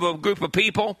front of a group of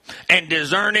people, and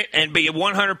discern it and be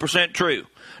 100% true.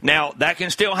 Now, that can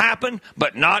still happen,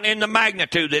 but not in the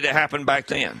magnitude that it happened back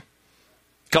then.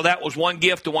 Because that was one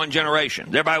gift to one generation.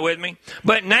 Is everybody with me?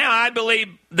 But now I believe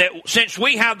that since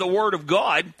we have the Word of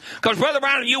God, because Brother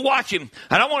Branham, you watch him,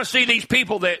 and I want to see these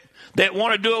people that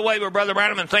want to do away with Brother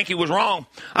Branham and think he was wrong.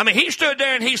 I mean, he stood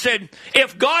there and he said,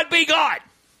 if God be God,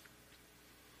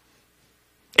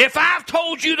 if I've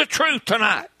told you the truth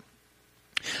tonight,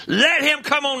 let him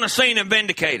come on the scene and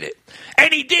vindicate it.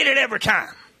 And he did it every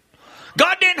time.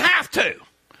 God didn't have to.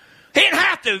 He didn't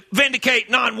have to vindicate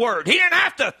non-word. He didn't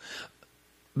have to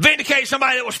vindicate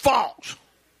somebody that was false.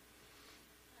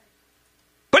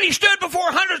 But he stood before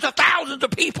hundreds of thousands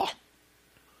of people.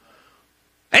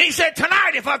 And he said,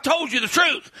 tonight, if I've told you the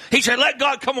truth, he said, let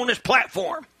God come on this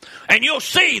platform and you'll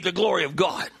see the glory of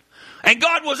God. And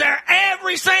God was there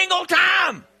every single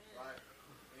time.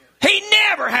 He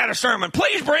never had a sermon.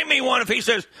 Please bring me one if he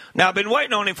says, now I've been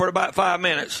waiting on him for about 5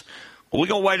 minutes. We're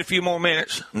going to wait a few more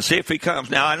minutes and see if he comes.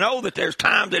 Now, I know that there's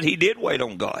times that he did wait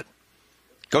on God.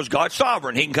 Because God's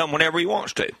sovereign. He can come whenever he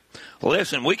wants to. Well,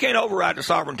 listen, we can't override the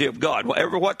sovereignty of God.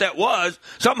 Whatever what that was,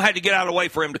 something had to get out of the way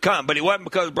for him to come. But it wasn't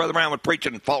because Brother Brown was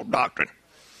preaching false doctrine.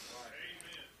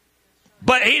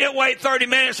 But he didn't wait 30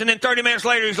 minutes, and then 30 minutes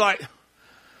later he's like,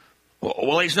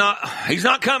 well, he's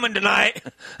not coming tonight.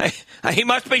 He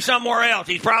must be somewhere else.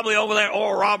 He's probably over there at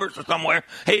Oral Roberts or somewhere.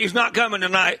 He's not coming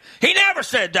tonight. He never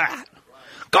said that.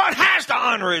 God has to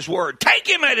honor his word. Take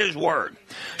him at his word.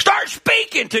 Start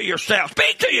speaking to yourself.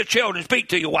 Speak to your children. Speak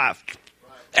to your wife.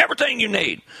 Everything you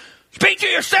need. Speak to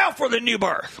yourself for the new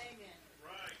birth.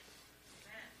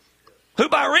 Who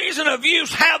by reason of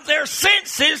use have their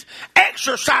senses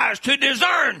exercised to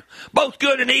discern both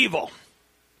good and evil.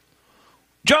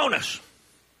 Jonas.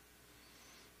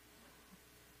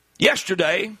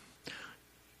 Yesterday,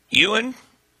 you and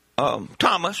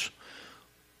Thomas,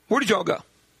 where did y'all go?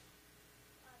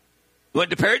 You went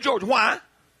to Perry, Georgia. Why?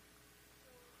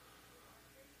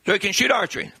 So he can shoot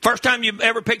archery. First time you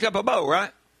ever picked up a bow,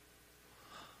 right?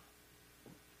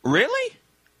 Really?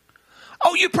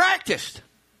 Oh, you practiced.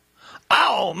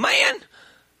 Oh, man.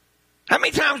 How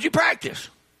many times did you practice?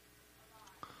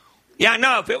 Yeah, I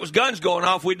know. If it was guns going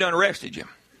off, we'd done arrested you.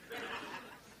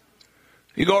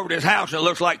 You go over to his house and it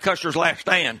looks like Custer's Last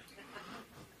Stand.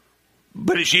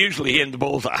 But it's usually in the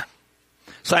bullseye.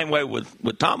 Same way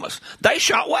with Thomas. They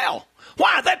shot well.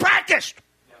 Why? They practiced.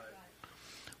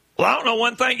 Well, I don't know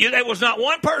one thing. There was not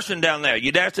one person down there.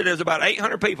 You'd ask it, there's about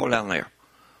 800 people down there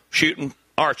shooting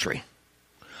archery.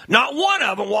 Not one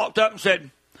of them walked up and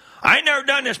said, I ain't never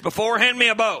done this before. Hand me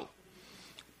a bow.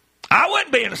 I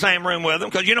wouldn't be in the same room with them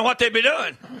because you know what they'd be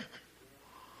doing.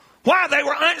 Why? They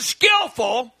were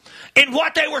unskillful in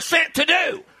what they were sent to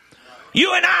do.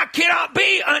 You and I cannot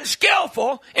be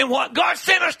unskillful in what God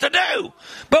sent us to do.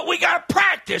 But we got to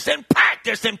practice and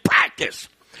practice and practice.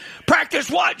 Practice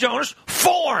what, Jonas?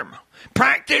 Form.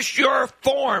 Practice your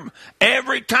form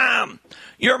every time.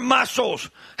 Your muscles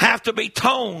have to be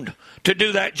toned to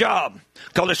do that job.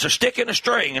 Because it's a stick and a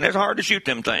string, and it's hard to shoot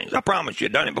them things. I promise you,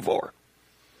 I've done it before.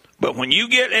 But when you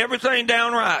get everything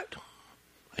down right,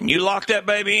 and you lock that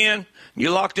baby in,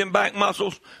 you lock them back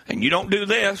muscles, and you don't do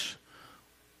this,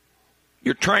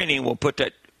 your training will put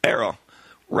that arrow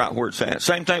right where it's at.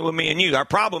 Same thing with me and you. Our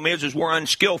problem is we're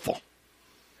unskillful.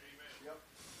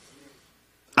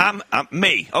 I'm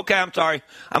sorry.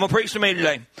 I'm going to preach to me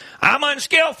today. I'm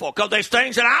unskillful because there's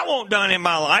things that I want done in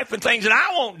my life and things that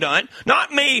I want done.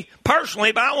 Not me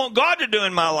personally, but I want God to do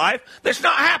in my life that's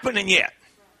not happening yet.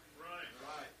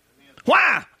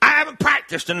 Why? I haven't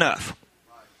practiced enough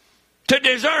to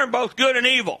discern both good and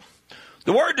evil.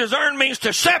 The word discern means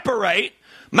to separate,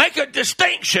 make a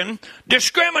distinction,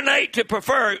 discriminate to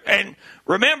prefer. And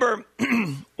remember,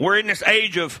 we're in this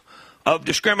age of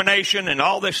discrimination and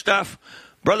all this stuff.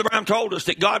 Brother Brown told us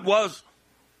that God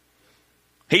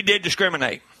He did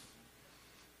discriminate.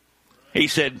 He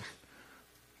said,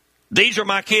 these are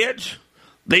my kids,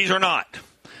 these are not.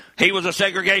 He was a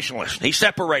segregationist. He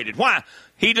separated. Why?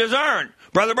 He discerned.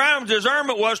 Brother Brown's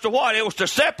discernment was to what? It was to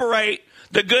separate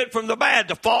the good from the bad,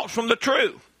 the false from the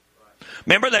true.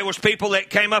 Remember, there was people that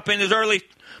came up in his early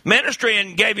ministry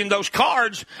and gave him those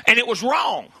cards, and it was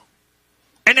wrong.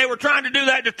 And they were trying to do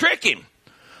that to trick him.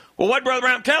 Well, what did Brother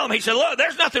Brown tell him? He said, look,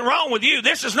 there's nothing wrong with you.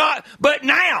 This is not, but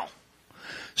now,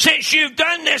 since you've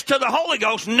done this to the Holy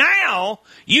Ghost, now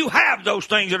you have those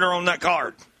things that are on that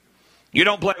card. You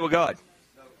don't play with God.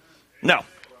 No.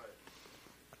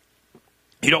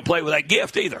 You don't play with that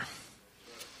gift either.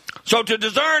 So to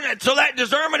discern, so that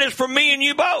discernment is for me and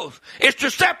you both. It's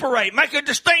to separate, make a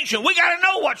distinction. We got to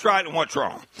know what's right and what's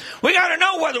wrong. We got to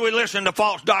know whether we listen to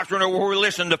false doctrine or whether we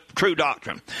listen to true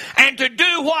doctrine. And to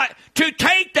do what? To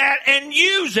take that and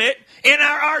use it in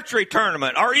our archery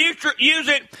tournament, or use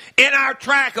it in our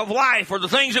track of life, or the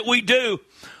things that we do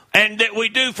and that we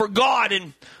do for God.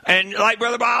 And like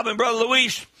Brother Bob and Brother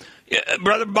Luis,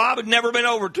 Brother Bob had never been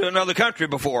over to another country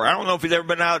before. I don't know if he's ever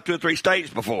been out of 2 or 3 states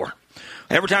before.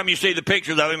 Every time you see the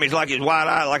pictures of him, he's like he's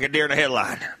wide-eyed like a deer in a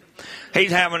headlight.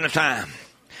 He's having a time.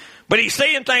 But he's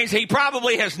seeing things he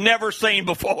probably has never seen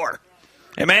before.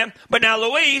 Amen? But now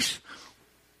Luis,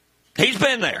 he's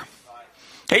been there.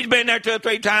 He's been there 2 or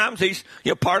 3 times. He's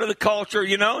part of the culture,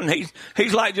 and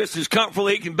he's like just as comfortable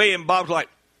as he can be. And Bob's like,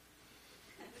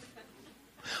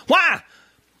 why?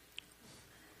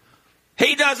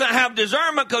 He doesn't have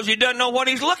discernment because he doesn't know what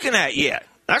he's looking at yet.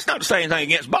 That's not to say anything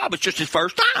against Bob. It's just his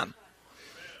first time.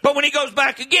 But when he goes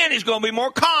back again, he's going to be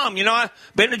more calm. I've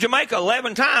been to Jamaica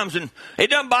 11 times, and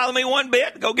it doesn't bother me one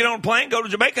bit to go get on a plane, go to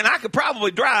Jamaica, and I could probably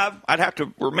drive. I'd have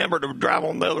to remember to drive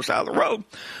on the other side of the road.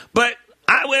 But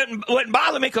it wouldn't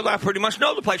bother me because I pretty much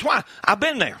know the place. Why? I've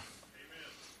been there.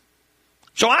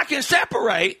 So I can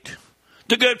separate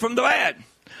the good from the bad.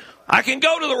 I can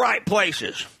go to the right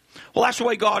places. Well, that's the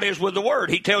way God is with the Word.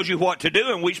 He tells you what to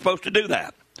do, and we're supposed to do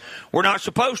that. We're not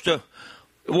supposed to,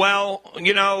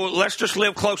 let's just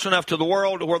live close enough to the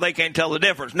world where they can't tell the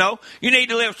difference. No, you need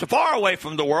to live so far away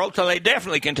from the world so they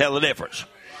definitely can tell the difference.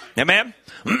 Amen?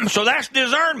 So that's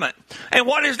discernment. And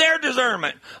what is their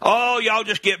discernment? Oh, y'all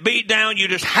just get beat down. You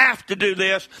just have to do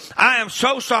this. I am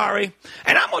so sorry.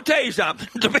 And I'm going to tell you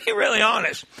something, to be really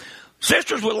honest.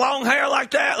 Sisters with long hair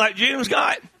like that, like June's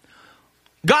got,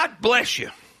 God bless you.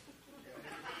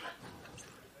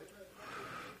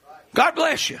 God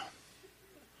bless you.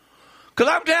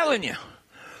 Because I'm telling you,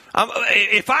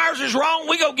 if ours is wrong,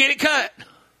 we go get it cut.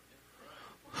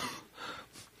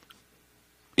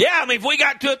 Yeah, if we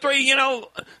got 2 or 3,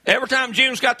 every time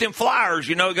June's got them flyers,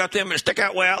 got them that stick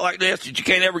out way out like this that you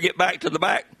can't ever get back to the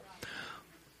back.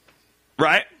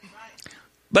 Right?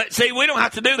 But see, we don't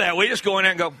have to do that. We just go in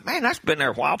there and go, man, that's been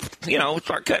there a while.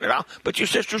 Start cutting it off. But you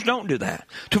sisters don't do that.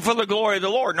 For the glory of the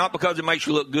Lord, not because it makes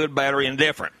you look good, bad, or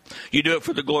indifferent. You do it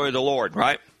for the glory of the Lord,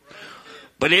 right?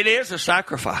 But it is a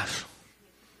sacrifice.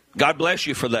 God bless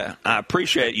you for that. I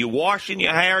appreciate you washing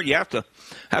your hair. You have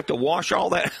to wash all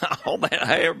that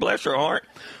hair. Bless her heart.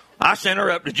 I sent her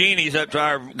up to Jeannie's, up to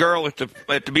our girl at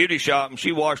the beauty shop, and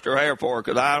she washed her hair for her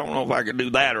because I don't know if I could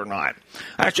do that or not.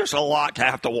 That's just a lot to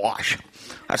have to wash.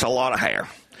 That's a lot of hair.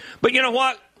 But you know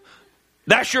what?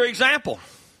 That's your example.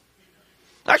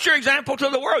 That's your example to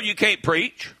the world. You can't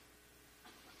preach.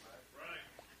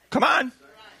 Come on.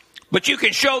 But you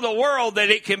can show the world that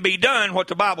it can be done what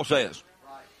the Bible says.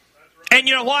 And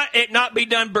you know what? It not be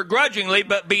done begrudgingly,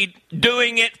 but be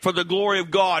doing it for the glory of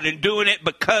God and doing it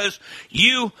because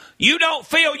you don't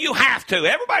feel you have to.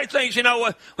 Everybody thinks,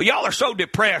 well, y'all are so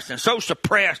depressed and so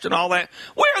suppressed and all that.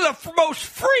 We're the most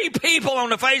free people on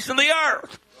the face of the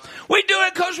earth. We do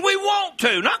it because we want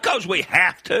to, not because we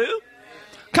have to.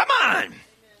 Come on.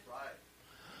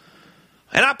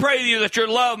 And I pray to you that your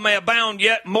love may abound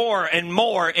yet more and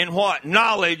more in what?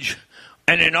 Knowledge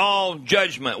and in all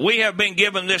judgment. We have been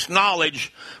given this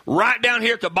knowledge right down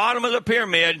here at the bottom of the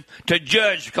pyramid to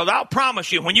judge. Because I'll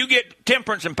promise you, when you get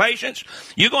temperance and patience,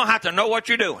 you're going to have to know what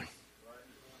you're doing.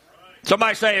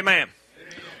 Somebody say amen.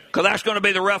 Because that's going to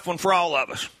be the rough one for all of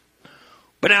us.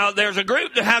 But now there's a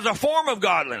group that has a form of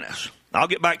godliness. I'll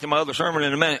get back to my other sermon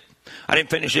in a minute. I didn't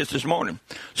finish this morning.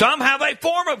 Some have a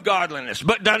form of godliness,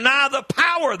 but deny the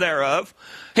power thereof.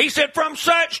 He said, from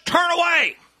such turn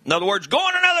away. In other words, go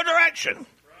in another direction.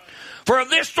 For of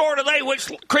this sort are they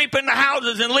which creep into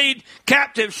houses and lead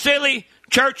captive silly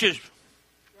churches.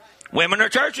 Women are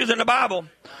churches in the Bible.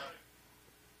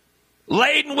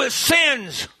 Laden with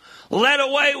sins, led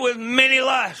away with many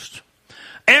lusts.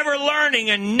 Ever learning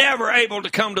and never able to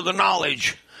come to the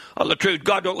knowledge of the truth.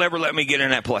 God, don't ever let me get in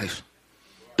that place.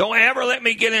 Don't ever let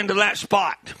me get into that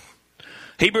spot.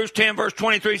 Hebrews 10 verse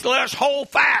 23 says, let us hold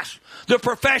fast the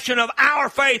profession of our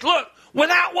faith. Look,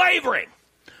 without wavering.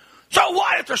 So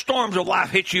what if the storms of life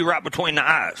hit you right between the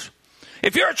eyes?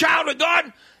 If you're a child of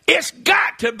God, It's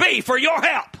got to be for your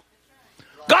help.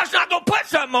 God's not going to put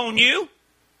something on you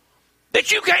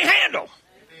that you can't handle.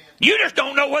 You just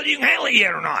don't know whether you can handle it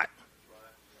yet or not.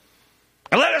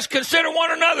 And let us consider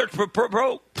one another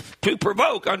to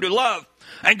provoke unto love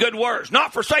and good works,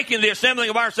 not forsaking the assembling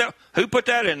of ourselves. Who put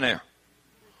that in there?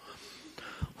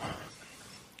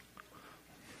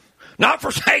 Not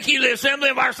forsaking the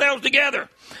assembling of ourselves together,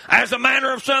 as the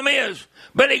manner of some is,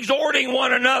 but exhorting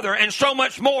one another, and so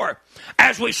much more,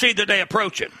 as we see the day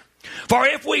approaching. For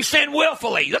if we sin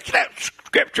willfully, look at that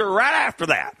scripture right after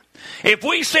that. If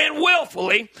we sin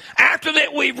willfully, after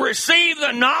that we've received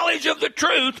the knowledge of the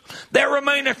truth, there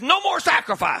remaineth no more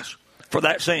sacrifice for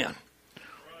that sin.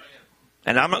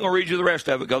 And I'm not going to read you the rest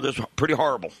of it because it's pretty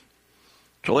horrible.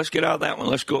 So let's get out of that one.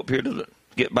 Let's go up here to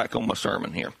get back on my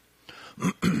sermon here.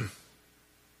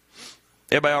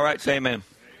 Everybody all right? Say amen.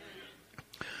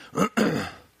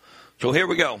 So here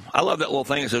we go. I love that little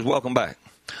thing that says, welcome back.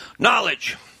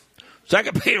 Knowledge.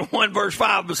 2 Peter 1 verse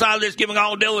 5, besides this giving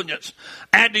all diligence,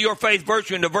 add to your faith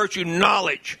virtue, and to virtue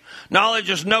knowledge. Knowledge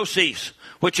is gnosis,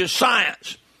 which is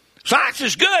science. Science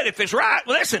is good if it's right.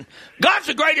 Listen, God's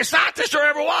the greatest scientist there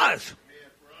ever was.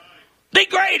 The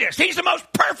greatest. He's the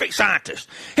most perfect scientist.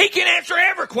 He can answer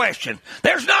every question.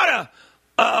 There's not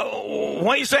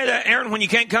when you say that, Aaron, when you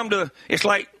can't come to, it's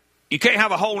like, you can't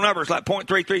have a whole number. It's like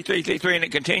 0.33333 and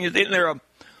it continues. Isn't there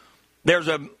there's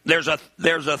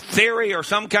a theory or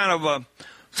some kind of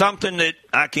something that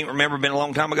I can't remember, been a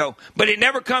long time ago, but it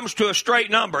never comes to a straight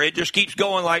number. It just keeps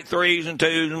going like 3s and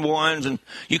 2s and 1s, and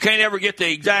you can't ever get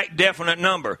the exact definite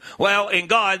number. Well, in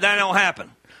God, that don't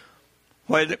happen.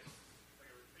 What is it?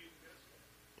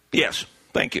 Yes,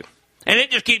 thank you. And it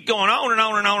just keeps going on and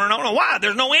on and on and on. Why?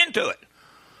 There's no end to it.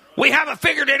 We haven't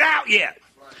figured it out yet.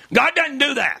 God doesn't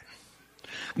do that.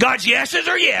 God's yeses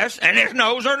are yes, and his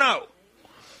no's are no.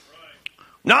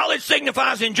 Knowledge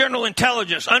signifies in general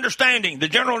intelligence, understanding, the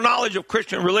general knowledge of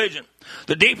Christian religion,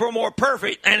 the deeper, more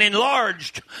perfect, and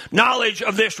enlarged knowledge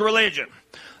of this religion.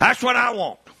 That's what I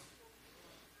want.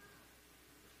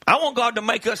 I want God to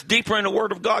make us deeper in the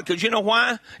Word of God, because you know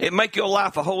why? It make your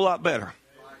life a whole lot better.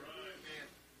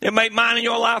 It make mine and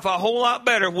your life a whole lot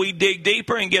better if we dig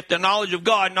deeper and get the knowledge of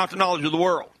God, not the knowledge of the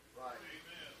world.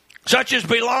 Such as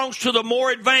belongs to the more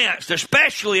advanced,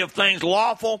 especially of things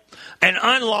lawful and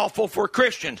unlawful for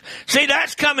Christians. See,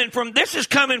 this is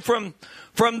coming from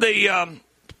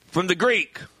the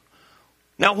Greek.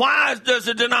 Now, why does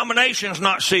the denominations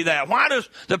not see that? Why does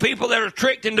the people that are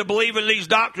tricked into believing these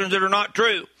doctrines that are not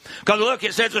true? Because look,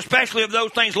 it says especially of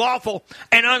those things lawful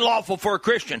and unlawful for a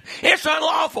Christian. It's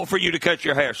unlawful for you to cut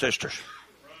your hair, sisters.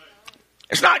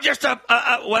 It's not just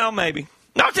well, maybe.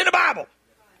 No, it's in the Bible.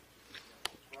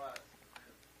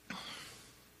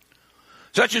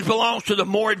 Such as belongs to the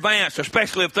more advanced,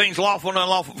 especially of things lawful and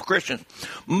unlawful for Christians.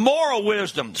 Moral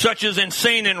wisdom, such as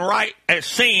seen in right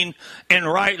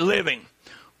living.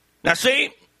 Now see,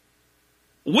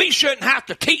 we shouldn't have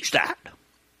to teach that.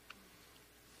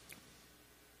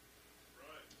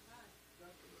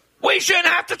 We shouldn't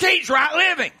have to teach right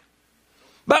living.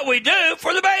 But we do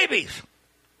for the babies.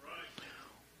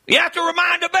 You have to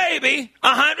remind a baby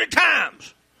 100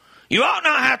 times. You ought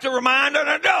not have to remind an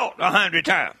adult 100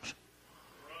 times.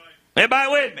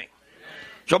 Everybody with me?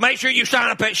 So make sure you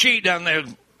sign up that sheet down there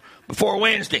before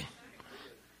Wednesday.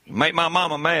 Make my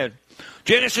mama mad.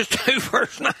 Genesis 2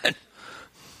 verse 9.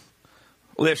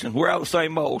 Listen, we're out of the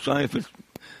same bowl, so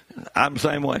I'm the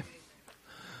same way.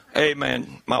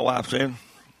 Amen, my wife said.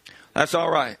 That's all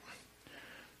right.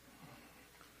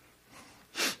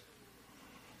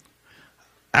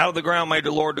 Out of the ground made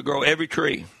the Lord to grow every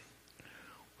tree.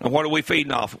 And what are we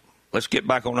feeding off? Let's get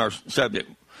back on our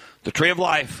subject. The tree of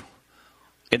life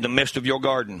in the midst of your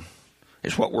garden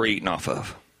is what we're eating off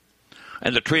of.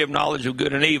 And the tree of knowledge of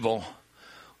good and evil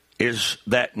is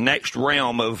that next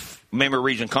realm of memory,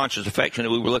 reason, conscious affection that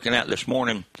we were looking at this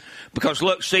morning. Because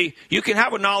look, see, you can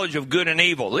have a knowledge of good and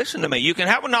evil. Listen to me. You can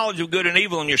have a knowledge of good and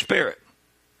evil in your spirit.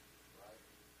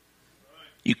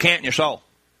 You can't in your soul.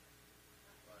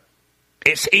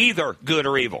 It's either good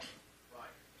or evil.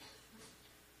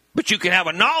 But you can have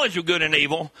a knowledge of good and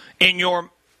evil in your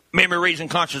memory, reason,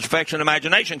 conscious affection,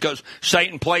 imagination, because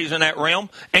Satan plays in that realm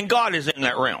and God is in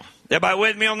that realm. Everybody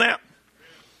with me on that?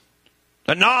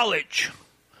 The knowledge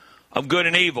of good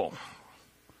and evil.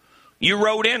 You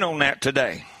wrote in on that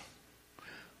today.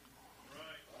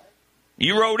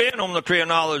 You wrote in on the tree of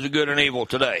knowledge of good and evil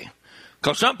today.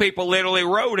 Because some people literally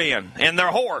rode in on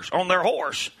their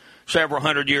horse several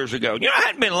hundred years ago. You know, it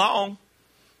hadn't been long.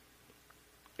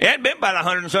 It hadn't been about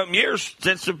 100 and something years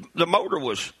since the motor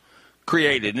was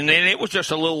created. And then it was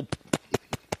just a little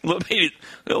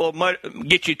It'll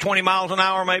get you 20 miles an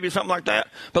hour, maybe something like that.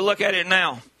 But look at it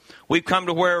now. We've come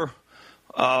to where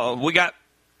we got,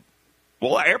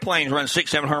 airplanes run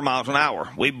 600-700 miles an hour.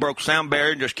 We broke sound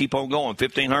barrier and just keep on going,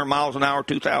 1,500 miles an hour,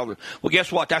 2,000. Well,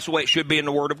 guess what? That's the way it should be in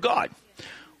the Word of God.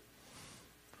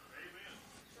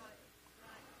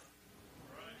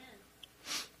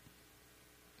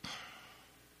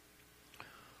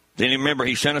 Then you remember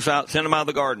he sent them out of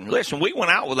the garden. Listen, we went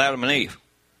out with Adam and Eve.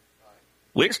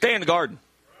 We didn't stay in the garden.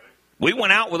 We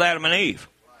went out with Adam and Eve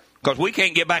because we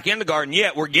can't get back in the garden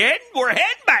yet. We're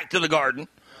heading back to the garden,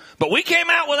 but we came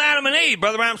out with Adam and Eve.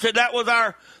 Brother Brown said that was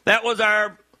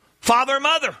our father and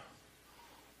mother.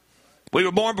 We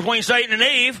were born between Satan and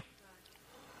Eve.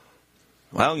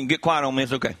 Well, you can get quiet on me.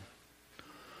 It's okay.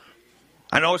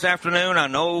 I know it's afternoon. I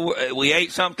know we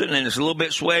ate something and it's a little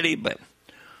bit sweaty, but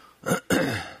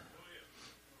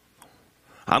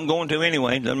I'm going to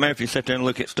anyway. Doesn't matter if you sit there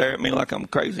and stare at me like I'm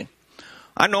crazy.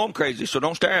 I know I'm crazy, so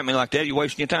don't stare at me like that. You're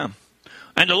wasting your time.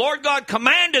 And the Lord God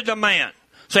commanded the man,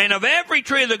 saying, of every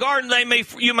tree of the garden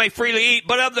you may freely eat,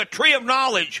 but of the tree of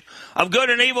knowledge of good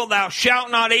and evil thou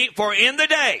shalt not eat, for in the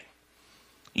day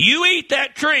you eat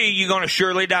that tree, you're going to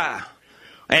surely die.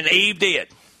 And Eve did.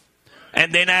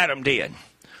 And then Adam did.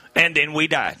 And then we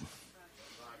died.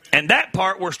 And that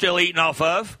part we're still eating off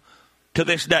of to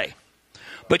this day.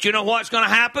 But you know what's going to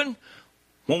happen?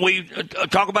 When we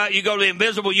talk about you go to the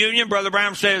invisible union, Brother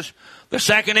Brown says the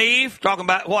second Eve, talking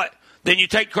about what? Then you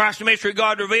take Christ the mystery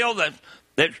God revealed,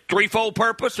 the threefold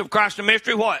purpose of Christ the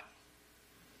mystery, what?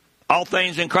 All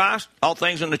things in Christ, all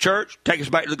things in the church, take us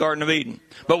back to the Garden of Eden.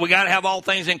 But we got to have all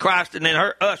things in Christ and then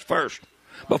us first,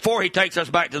 before he takes us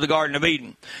back to the Garden of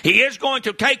Eden. He is going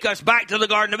to take us back to the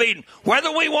Garden of Eden. Whether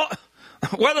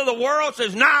the world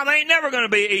says, nah, they ain't never going to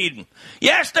be Eden.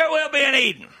 Yes, there will be an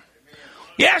Eden.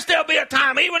 Yes, there'll be a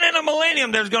time, even in a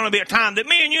millennium, there's going to be a time that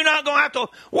me and you not going to have to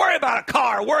worry about a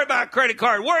car, worry about a credit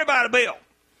card, worry about a bill.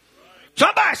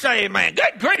 Somebody say amen.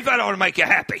 Good grief, that ought to make you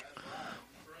happy.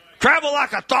 Travel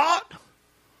like a thought.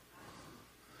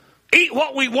 Eat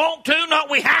what we want to, not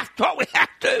what we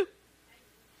have to.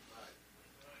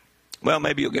 Well,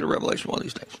 maybe you'll get a revelation one of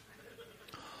these days.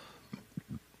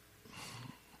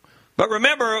 But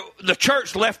remember, the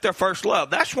church left their first love.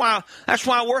 That's why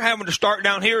we're having to start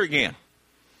down here again.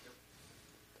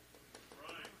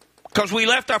 Because we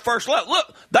left our first love.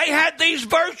 Look, they had these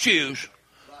virtues.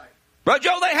 Brother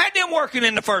Joe, they had them working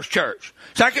in the first church.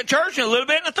 Second church and a little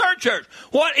bit in the third church.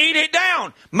 What? Eat it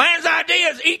down. Man's idea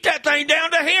is eat that thing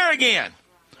down to here again.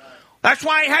 That's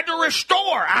why he had to restore.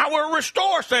 I will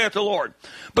restore, saith the Lord.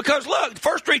 Because look, the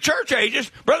first three church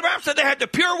ages, Brother Brown said they had the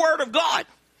pure word of God.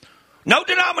 No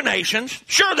denominations.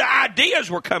 Sure, the ideas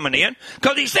were coming in.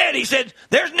 Because he said,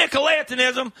 there's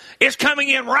Nicolaitanism. It's coming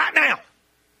in right now.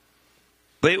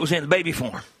 But it was in baby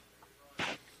form.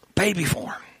 Baby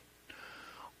form.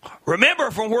 Remember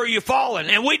from where you've fallen.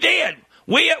 And we did.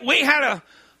 We had a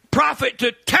prophet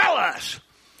to tell us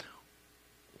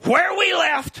where we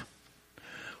left,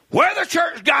 where the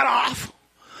church got off,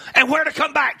 and where to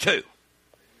come back to.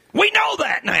 We know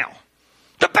that now.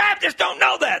 The Baptists don't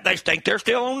know that. They think they're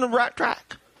still on the right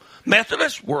track.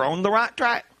 Methodists, we're on the right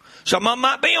track. Some of them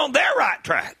might be on their right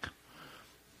track.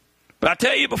 But I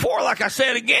tell you before, like I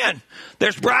said again,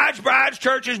 there's brides,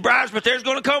 churches, brides, but there's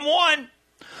going to come one.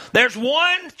 There's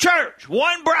one church,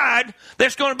 one bride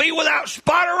that's going to be without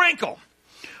spot or wrinkle.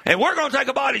 And we're going to take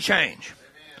a body change.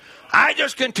 I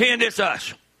just contend it's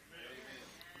us.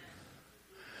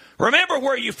 Remember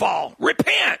where you fall.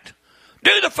 Repent.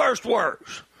 Do the first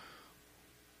works.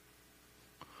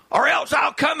 Or else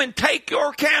I'll come and take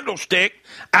your candlestick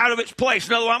out of its place.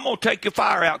 In other words, I'm going to take your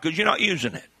fire out because you're not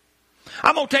using it.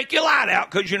 I'm going to take your light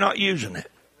out because you're not using it.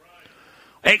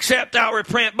 Except thou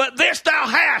repent. But this thou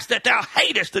hast, that thou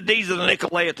hatest the deeds of the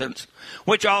Nicolaitans,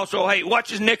 which I also hate.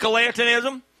 What is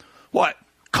Nicolaitanism? What?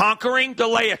 Conquering the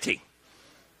laity.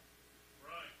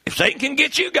 If Satan can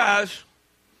get you guys,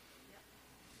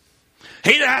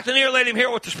 he that hath an ear, let him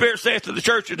hear what the Spirit saith to the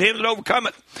church, to him that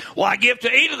overcometh. Well, I give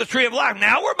to eat of the tree of life.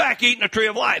 Now we're back eating the tree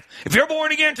of life. If you're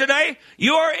born again today,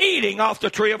 you are eating off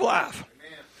the tree of life.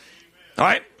 Amen. All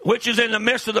right? Which is in the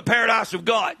midst of the paradise of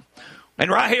God. And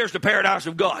right here is the paradise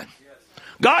of God.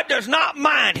 God does not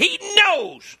mind. He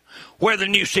knows where the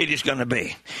new city is going to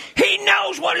be. He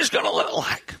knows what it's going to look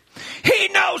like. He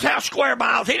knows how square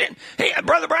miles.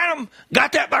 Brother Branham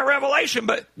got that by revelation,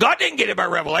 but God didn't get it by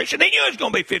revelation. He knew it was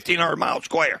going to be 1,500 miles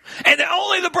square, and that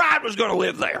only the bride was going to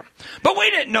live there. But we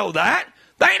didn't know that.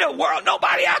 There ain't a world.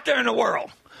 Nobody out there in the world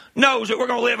knows that we're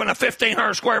going to live in a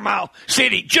 1,500 square mile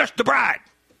city. Just the bride.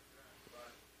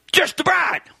 Just the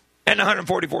bride. And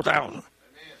 144,000.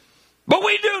 But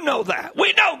we do know that.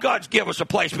 We know God's given us a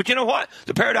place. But you know what?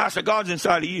 The paradise of God's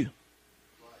inside of you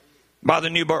by the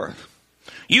new birth.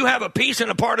 You have a piece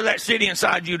and a part of that city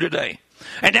inside you today.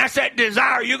 And that's that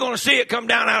desire. You're going to see it come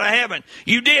down out of heaven.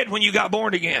 You did when you got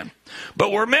born again.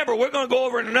 But remember, we're going to go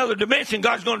over in another dimension.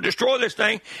 God's going to destroy this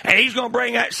thing, and he's going to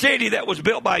bring that city that was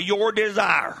built by your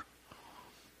desire.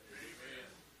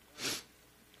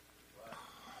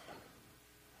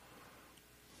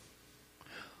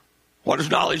 What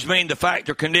does knowledge mean? The fact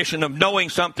or condition of knowing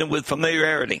something with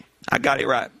familiarity. I got it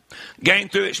right.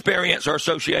 Gained through experience or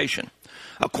association.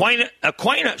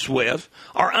 Acquaintance with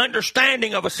or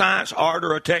understanding of a science, art,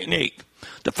 or a technique.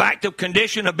 The fact of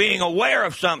condition of being aware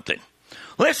of something.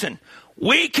 Listen,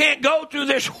 we can't go through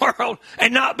this world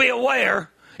and not be aware.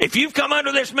 If you've come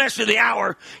under this message of the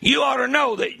hour, you ought to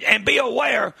know that and be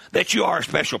aware that you are a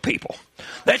special people.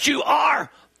 That you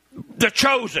are the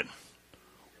chosen.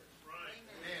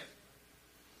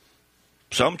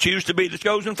 Some choose to be the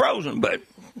chosen frozen, but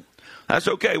that's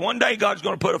okay. One day God's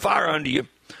going to put a fire under you,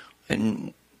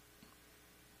 and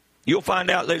you'll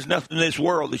find out there's nothing in this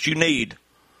world that you need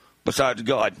besides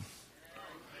God.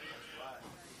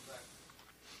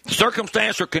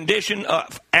 Circumstance or condition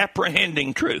of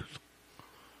apprehending truth.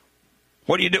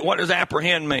 What do you do? What does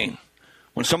apprehend mean?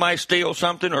 When somebody steals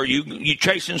something or you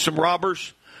chasing some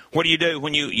robbers, what do?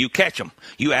 When you catch them?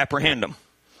 You apprehend them.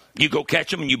 You go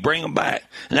catch them and you bring them back.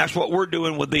 And that's what we're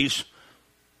doing with these.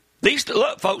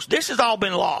 Look, folks, this has all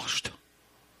been lost.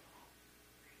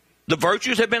 The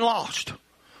virtues have been lost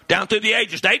down through the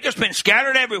ages. They've just been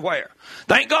scattered everywhere.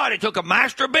 Thank God it took a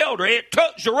master builder. It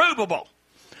took Zerubbabel.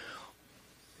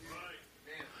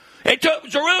 It took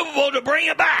Zerubbabel to bring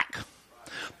it back.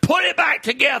 Put it back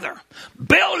together.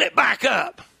 Build it back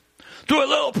up. Through a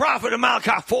little prophet of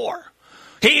Malachi 4.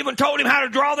 He even told him how to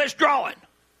draw this drawing.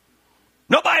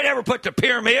 Nobody ever put the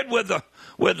pyramid with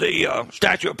the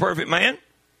statue of perfect man.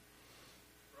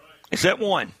 Except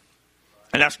one.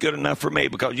 And that's good enough for me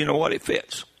because you know what? It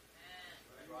fits.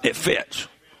 It fits.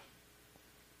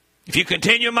 If you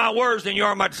continue my words, then you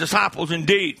are my disciples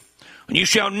indeed. And you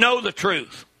shall know the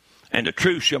truth. And the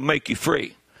truth shall make you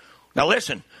free. Now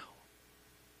listen.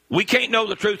 We can't know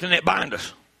the truth and it bind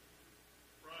us.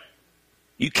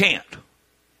 You can't.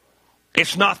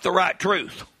 It's not the right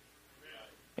truth.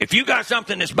 If you got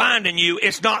something that's binding you,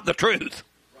 it's not the truth.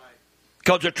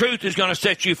 Because the truth is going to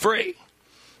set you free.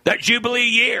 That Jubilee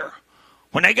year,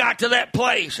 when they got to that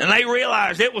place and they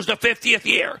realized it was the 50th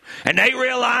year, and they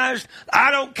realized,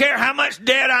 I don't care how much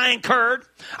debt I incurred,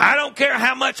 I don't care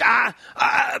how much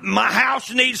my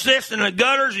house needs this and the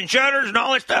gutters and shutters and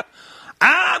all that stuff,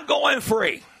 I'm going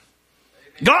free.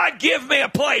 God give me a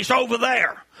place over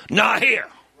there, not here.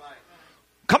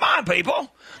 Come on,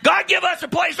 people. God give us a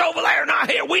place over there, not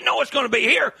here. We know it's going to be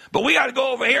here, but we got to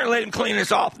go over here and let him clean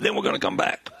this off. Then we're going to come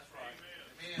back.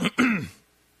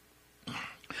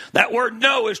 That word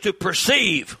know is to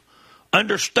perceive,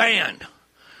 understand,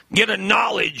 get a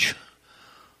knowledge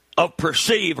of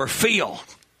perceive or feel.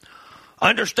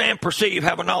 Understand, perceive,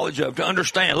 have a knowledge of, to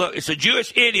understand. Look, it's a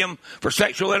Jewish idiom for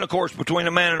sexual intercourse between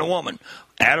a man and a woman.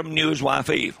 Adam knew his wife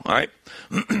Eve, all right?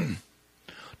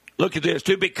 Look at this.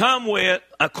 To become with,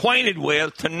 acquainted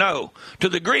with, to know. To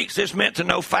the Greeks, this meant to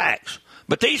know facts.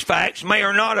 But these facts may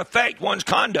or not affect one's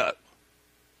conduct.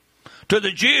 To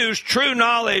the Jews, true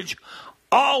knowledge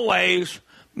always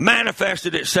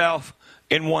manifested itself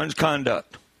in one's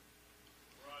conduct.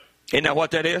 Isn't that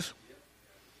what that is?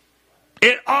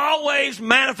 It always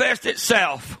manifests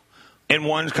itself in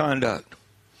one's conduct.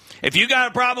 If you got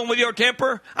a problem with your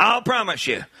temper, I'll promise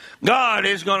you, God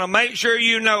is going to make sure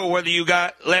you know whether you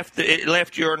got it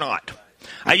left you or not.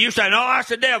 You say, no, that's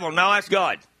the devil. No, that's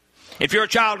God. If you're a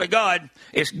child of God,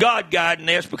 it's God guiding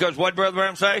this, because what did Brother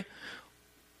Branham say?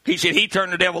 He said he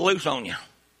turned the devil loose on you.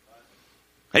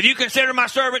 Have you considered my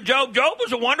servant Job? Job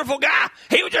was a wonderful guy.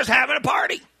 He was just having a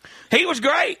party. He was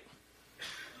great.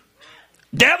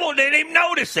 Devil didn't even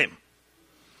notice him.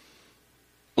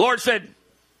 Lord said,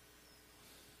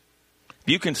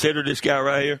 you consider this guy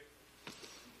right here?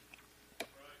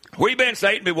 Where you been,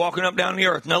 Satan? Be walking up down the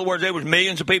earth. In other words, there was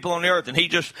millions of people on the earth, and he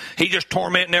just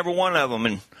tormenting every one of them.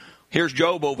 And here's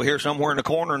Job over here somewhere in the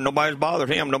corner, and nobody's bothered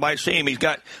him. Nobody's seen him. He's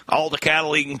got all the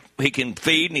cattle he can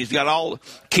feed, and he's got all the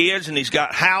kids, and he's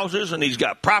got houses, and he's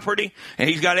got property, and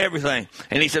he's got everything.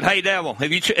 And he said, hey, devil,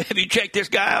 have you checked this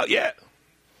guy out yet?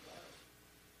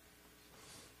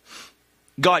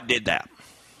 God did that.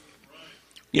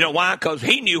 You know why? Because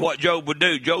he knew what Job would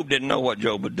do. Job didn't know what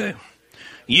Job would do.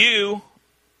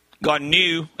 God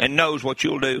knew and knows what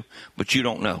you'll do, but you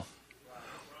don't know.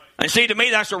 And see, to me,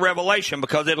 that's a revelation,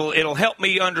 because it'll help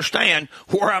me understand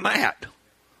where I'm at.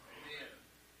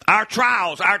 our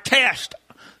trials, our test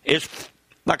is,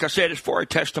 like I said, is for a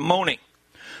testimony.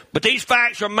 But these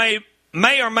facts may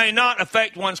or may not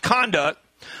affect one's conduct.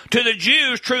 To the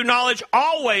Jews, true knowledge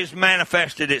always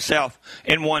manifested itself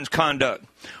in one's conduct.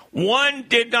 One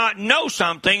did not know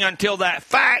something until that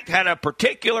fact had a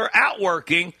particular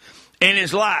outworking in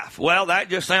his life. Well, that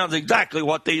just sounds exactly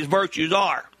what these virtues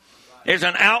are. There's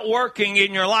an outworking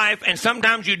in your life, and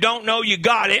sometimes you don't know you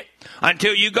got it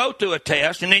until you go through a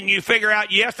test, and then you figure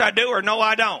out, yes, I do, or no,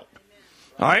 I don't.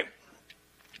 All right?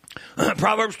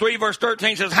 Proverbs 3 verse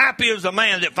 13 says, happy is the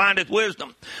man that findeth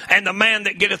wisdom, and the man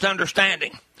that getteth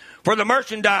understanding. For the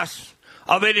merchandise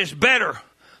of it is better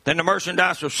than the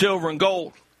merchandise of silver and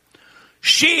gold.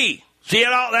 She, see,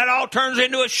 that all turns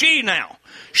into a she now.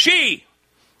 She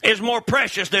is more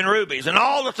precious than rubies, and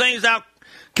all the things thou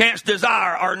canst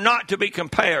desire are not to be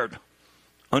compared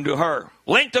unto her.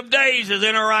 Length of days is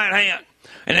in her right hand,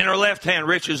 and in her left hand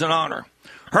riches and honor.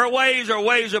 Her ways are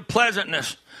ways of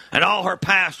pleasantness, and all her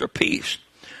paths are peace.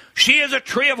 She is a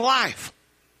tree of life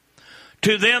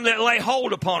to them that lay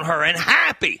hold upon her, and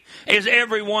happy is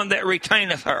everyone that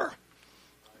retaineth her.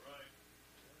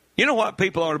 You know what?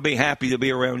 People ought to be happy to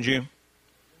be around you.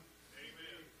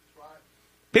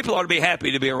 People ought to be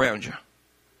happy to be around you.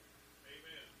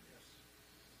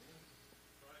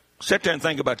 Sit there and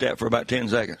think about that for about 10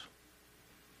 seconds.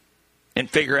 And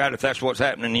figure out if that's what's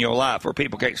happening in your life, or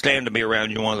people can't stand to be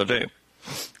around you one of the two.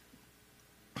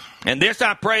 And this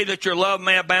I pray, that your love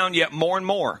may abound yet more and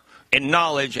more in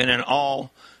knowledge and in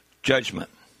all judgment.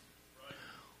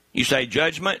 You say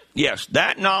judgment? Yes,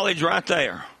 that knowledge right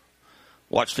there.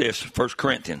 Watch this, 1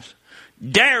 Corinthians.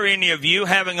 Dare any of you,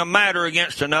 having a matter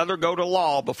against another, go to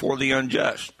law before the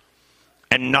unjust,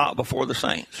 and not before the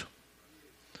saints.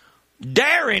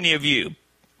 Dare any of you,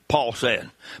 Paul said.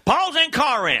 Paul's in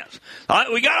Corinth.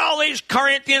 We got all these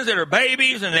Corinthians that are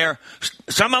babies, and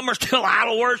some of them are still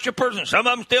idol worshipers, and some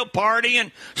of them still party,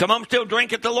 and some of them still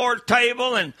drink at the Lord's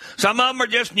table, and some of them are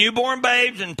just newborn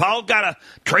babes, and Paul's got to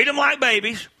treat them like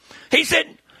babies. He said,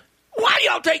 why do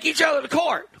y'all take each other to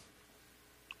court?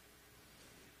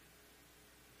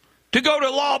 To go to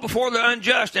law before the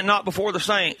unjust and not before the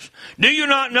saints. Do you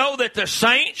not know that the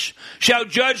saints shall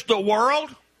judge the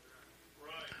world?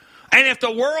 And if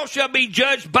the world shall be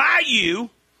judged by you,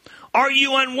 are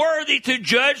you unworthy to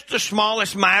judge the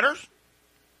smallest matters?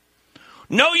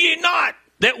 Know ye not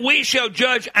that we shall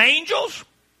judge angels?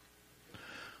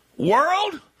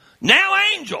 World? Now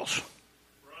angels.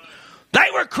 They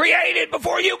were created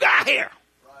before you got here.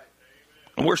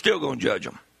 And we're still going to judge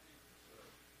them.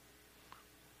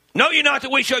 Know ye not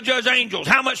that we shall judge angels?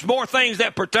 How much more things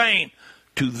that pertain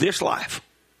to this life?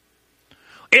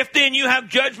 If then you have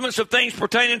judgments of things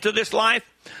pertaining to this life,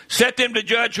 set them to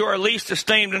judge who are least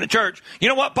esteemed in the church. You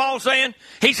know what Paul's saying?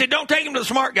 He said, don't take him to the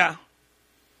smart guy.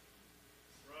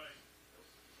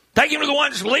 Take him to the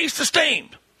one that's least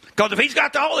esteemed. Because if he's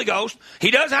got the Holy Ghost,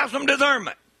 he does have some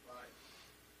discernment.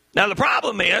 Now the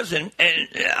problem is, and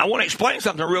I want to explain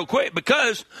something real quick,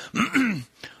 because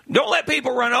don't let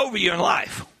people run over you in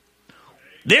life.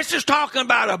 This is talking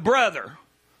about a brother,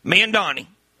 me and Donnie,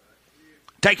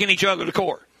 taking each other to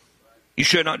court. You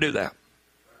should not do that.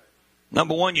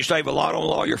 Number one, you save a lot on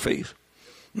lawyer fees.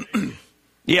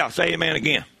 Yeah, say amen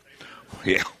again.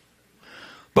 Yeah.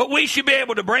 But we should be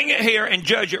able to bring it here and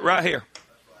judge it right here.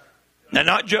 Now,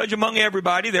 not judge among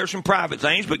everybody. There's some private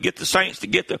things, but get the saints to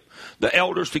get the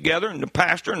elders together, and the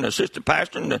pastor and the assistant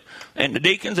pastor and the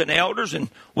deacons and the elders, and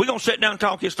we're going to sit down and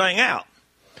talk this thing out.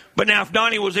 But now if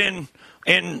Donnie was in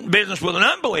business with an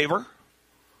unbeliever,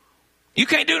 you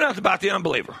can't do nothing about the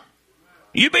unbeliever.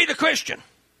 You be the Christian.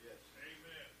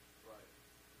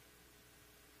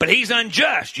 But he's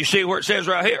unjust. You see where it says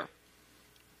right here.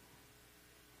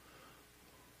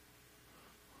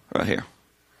 Right here.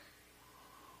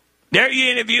 Dare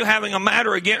ye any of you, having a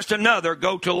matter against another,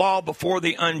 go to law before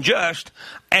the unjust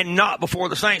and not before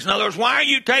the saints? In other words, why are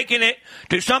you taking it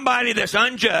to somebody that's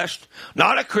unjust,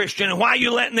 not a Christian, and why are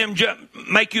you letting them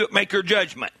make your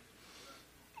judgment?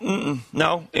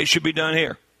 No, it should be done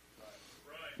here.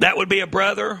 That would be a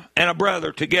brother and a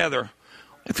brother together.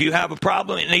 If you have a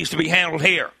problem, it needs to be handled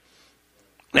here.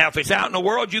 Now, if it's out in the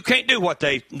world, you can't do what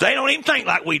they don't even think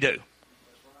like we do.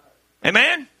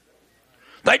 Amen?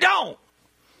 They don't.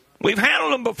 We've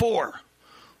handled them before.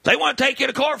 They want to take you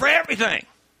to court for everything.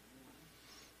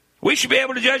 We should be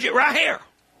able to judge it right here.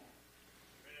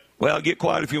 Well, get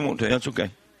quiet if you want to. That's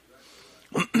okay.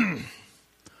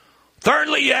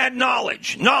 Thirdly, you add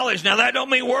knowledge. Knowledge. Now, that don't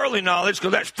mean worldly knowledge,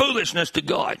 because that's foolishness to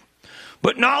God.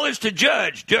 But knowledge to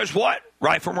judge. Judge what?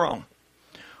 Right from wrong.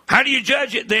 How do you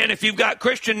judge it then if you've got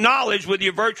Christian knowledge with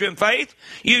your virtue and faith?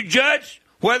 You judge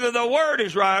whether the word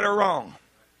is right or wrong.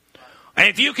 And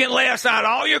if you can lay aside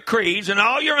all your creeds and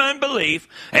all your unbelief,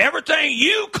 everything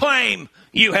you claim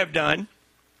you have done,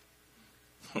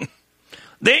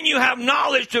 then you have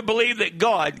knowledge to believe that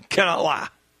God cannot lie.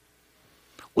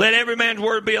 Let every man's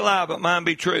word be a lie, but mine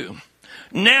be true.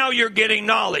 Now you're getting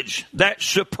knowledge, that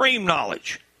supreme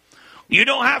knowledge. You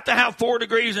don't have to have 4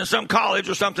 degrees in some college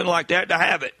or something like that to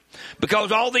have it,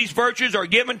 because all these virtues are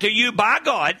given to you by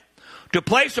God to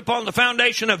place upon the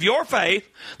foundation of your faith,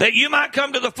 that you might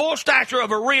come to the full stature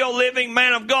of a real living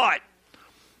man of God.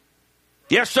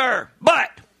 Yes, sir. But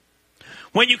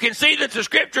when you can see that the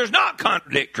Scripture is not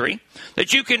contradictory,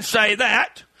 that you can say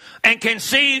that, and can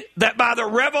see that by the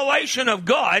revelation of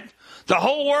God, the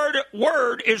whole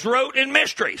word is wrote in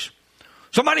mysteries.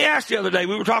 Somebody asked the other day,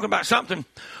 we were talking about something.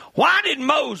 Why did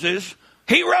Moses,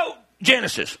 he wrote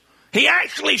Genesis. He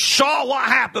actually saw what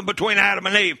happened between Adam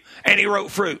and Eve, and he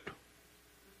wrote fruit.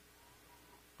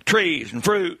 Trees and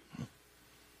fruit.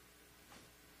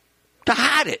 To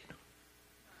hide it.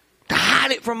 To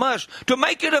hide it from us. To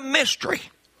make it a mystery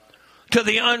to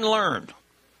the unlearned.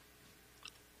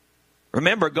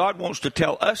 Remember, God wants to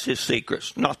tell us his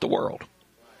secrets, not the world.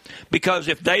 Because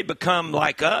if they become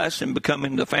like us and become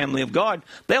in the family of God,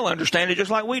 they'll understand it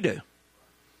just like we do.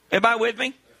 Everybody with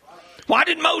me? Why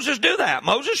did Moses do that?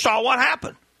 Moses saw what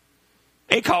happened.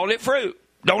 He called it fruit.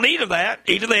 Don't eat of that.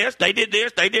 Eat of this. They did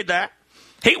this. They did that.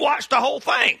 He watched the whole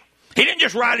thing. He didn't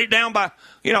just write it down by,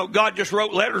 God just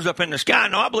wrote letters up in the sky.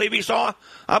 No, I believe he saw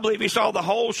the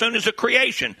whole as soon as the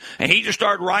creation. And he just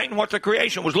started writing what the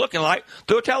creation was looking like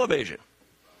through a television.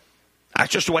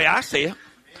 That's just the way I see it.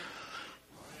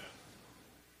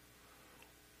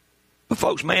 But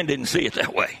folks, man didn't see it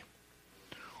that way.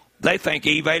 They think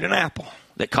Eve ate an apple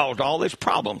that caused all these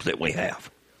problems that we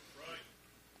have.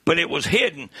 But it was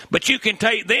hidden. But you can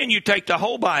take the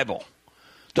whole Bible.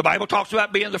 The Bible talks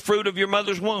about being the fruit of your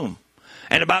mother's womb,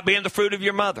 and about being the fruit of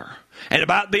your mother, and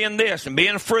about being this, and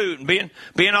being fruit, and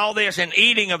being all this, and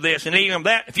eating of this, and eating of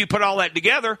that. If you put all that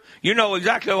together, you know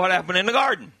exactly what happened in the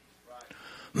garden.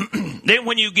 Right. Then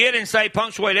when you get and say,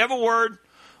 punctuate every word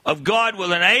of God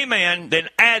with an amen, then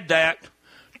add that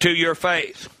to your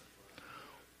faith.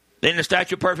 Then the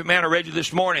statue of perfect man I read you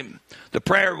this morning. The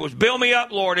prayer was, build me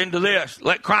up, Lord, into this.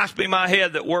 Let Christ be my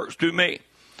head that works through me.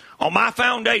 On my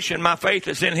foundation, my faith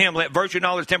is in him. Let virtue,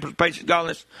 knowledge, temperance, patience,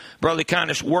 godliness, brotherly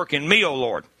kindness work in me, O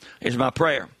Lord, is my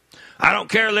prayer. I don't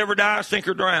care, live or die, sink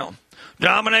or drown.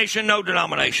 Denomination, no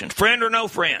denomination. Friend or no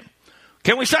friend.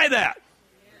 Can we say that?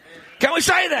 Can we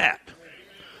say that?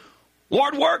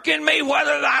 Lord, work in me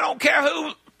whether I don't care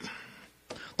who.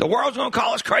 The world's going to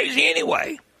call us crazy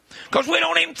anyway, because we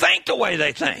don't even think the way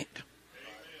they think.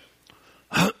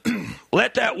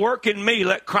 Let that work in me.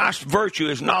 Let Christ's virtue,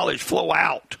 his knowledge flow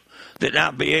out, that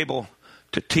I'll be able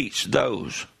to teach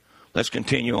those. Let's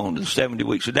continue on to the 70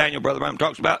 weeks of Daniel. Brother Branham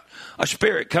talks about a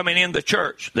spirit coming in the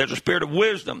church. There's a spirit of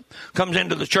wisdom comes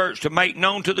into the church to make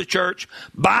known to the church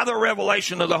by the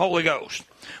revelation of the Holy Ghost.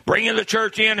 Bringing the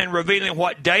church in and revealing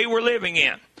what day we're living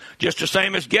in. Just the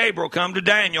same as Gabriel come to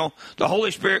Daniel, the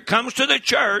Holy Spirit comes to the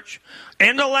church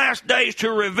in the last days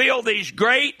to reveal these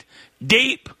great,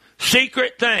 deep,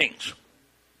 secret things.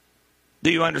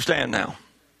 Do you understand now?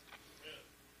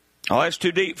 Oh, that's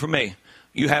too deep for me.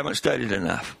 You haven't studied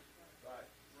enough.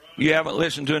 You haven't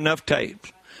listened to enough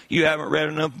tapes. You haven't read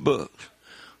enough books.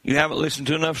 You haven't listened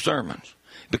to enough sermons.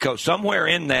 Because somewhere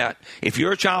in that, if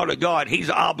you're a child of God, he's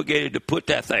obligated to put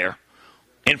that there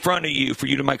in front of you for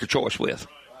you to make a choice with.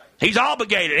 He's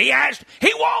obligated.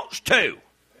 He wants to.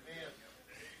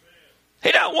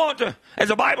 He don't want to. As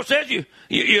the Bible says,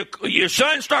 your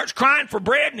son starts crying for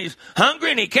bread and he's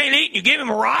hungry and he can't eat and you give him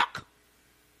a rock.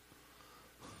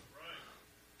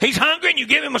 He's hungry and you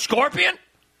give him a scorpion.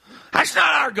 That's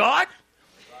not our God.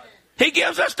 He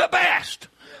gives us the best.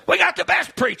 We got the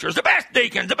best preachers, the best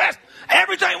deacons, the best.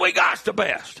 Everything we got's the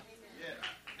best.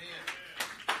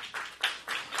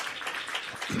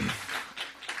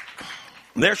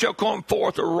 There shall come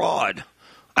forth a rod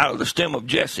out of the stem of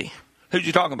Jesse. Who's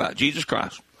he talking about? Jesus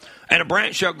Christ. And a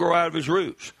branch shall grow out of his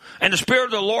roots. And the Spirit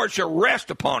of the Lord shall rest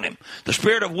upon him. The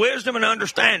Spirit of wisdom and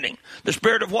understanding. The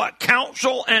Spirit of what?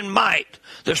 Counsel and might.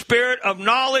 The Spirit of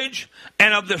knowledge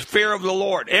and of the fear of the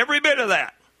Lord. Every bit of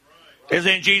that is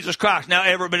in Jesus Christ. Now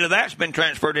every bit of that's been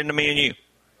transferred into me and you.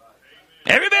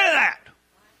 Every bit of that.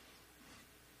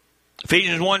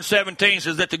 Ephesians 1:17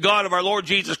 says that the God of our Lord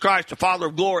Jesus Christ, the Father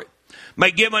of glory,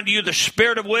 may give unto you the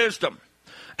spirit of wisdom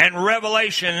and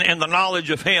revelation in the knowledge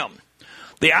of him.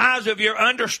 The eyes of your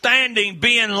understanding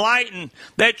be enlightened,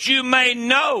 that you may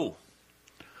know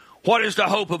what is the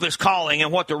hope of his calling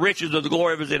and what the riches of the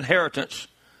glory of his inheritance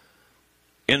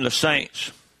in the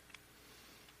saints.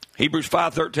 Hebrews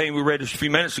 5:13, we read this a few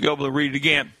minutes ago, but we'll read it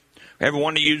again.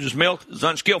 Everyone that uses milk is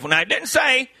unskillful. Now, it didn't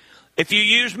say if you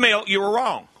used milk, you were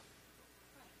wrong.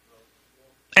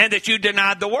 And that you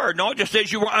denied the word. No, it just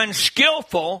says you were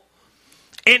unskillful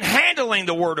in handling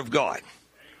the word of God.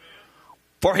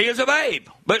 For he is a babe.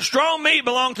 But strong meat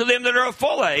belong to them that are of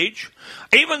full age,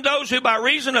 even those who by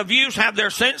reason of use have their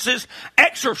senses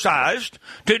exercised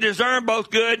to discern both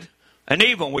good and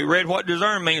evil. We read what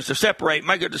discern means: to separate,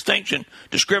 make a distinction,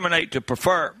 discriminate, to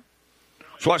prefer.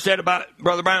 So I said about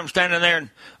Brother Branham standing there, and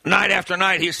night after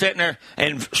night he's sitting there,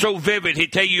 and so vivid,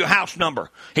 he'd tell you your house number.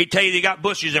 He'd tell you got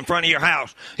bushes in front of your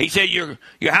house. He said your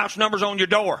house number's on your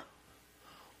door.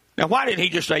 Now, why didn't he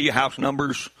just say your house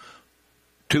number's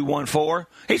 214?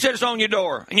 He said it's on your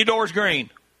door, and your door's green,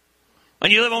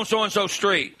 and you live on so-and-so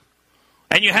street,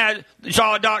 and you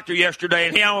saw a doctor yesterday,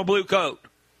 and he had on a blue coat.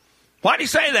 Why did he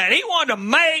say that? He wanted to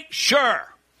make sure.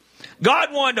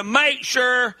 God wanted to make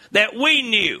sure that we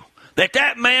knew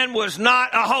that man was not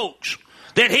a hoax,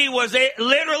 that he was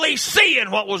literally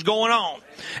seeing what was going on.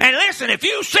 And listen, if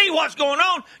you see what's going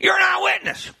on, you're an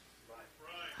eyewitness.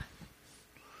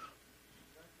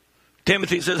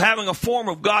 Timothy says, having a form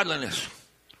of godliness,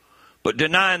 but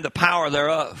denying the power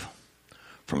thereof,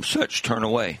 from such turn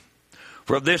away.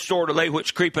 For of this sort are they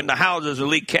which creep into houses and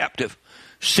lead captive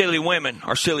silly women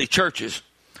or silly churches,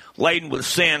 laden with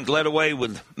sins, led away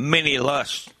with many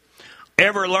lusts,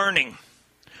 ever learning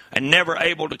and never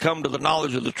able to come to the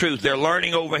knowledge of the truth. They're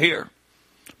learning over here,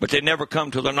 but they never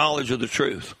come to the knowledge of the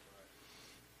truth.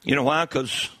 You know why?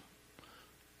 Because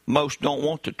most don't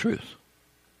want the truth.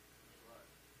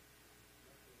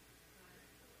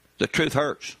 The truth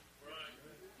hurts.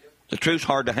 The truth's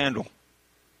hard to handle.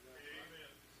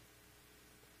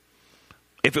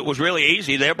 If it was really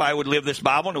easy, everybody would live this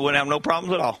Bible and it wouldn't have no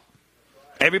problems at all.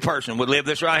 Every person would live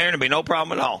this right here and there'd be no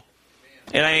problem at all.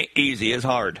 It ain't easy. It's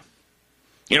hard.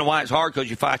 You know why it's hard? Because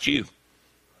you fight you.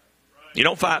 You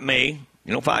don't fight me.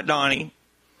 You don't fight Donnie.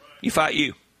 You fight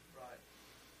you.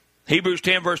 Hebrews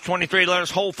 10 verse 23, let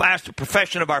us hold fast the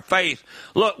profession of our faith.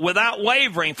 Look, without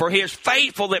wavering, for he is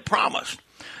faithful that promised.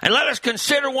 And let us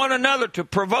consider one another to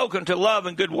provoke unto love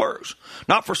and good works,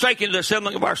 not forsaking the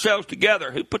assembling of ourselves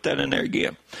together. Who put that in there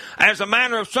again? As a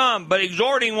manner of some, but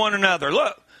exhorting one another.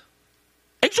 Look,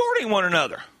 exhorting one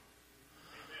another.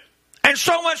 And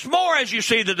so much more as you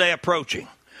see the day approaching.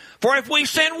 For if we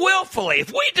sin willfully,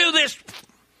 if we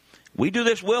do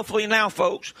this willfully now,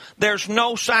 folks, there's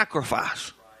no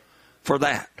sacrifice for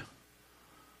that.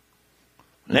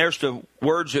 And there's the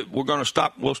words that we're going to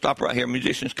stop. We'll stop right here.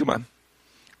 Musicians, come on.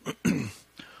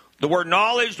 The word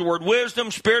knowledge, the word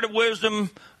wisdom, spirit of wisdom,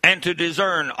 and to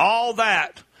discern. All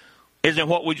that is in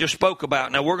what we just spoke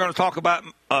about. Now, we're going to talk about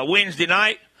Wednesday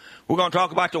night. We're going to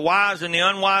talk about the wise and the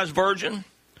unwise virgin.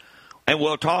 And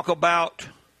we'll talk about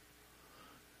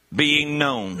being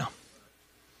known.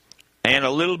 And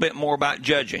a little bit more about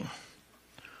judging.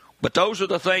 But those are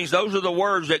the things, those are the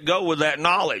words that go with that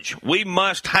knowledge. We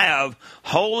must have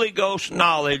Holy Ghost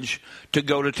knowledge to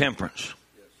go to temperance,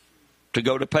 to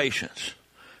go to patience,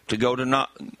 to go to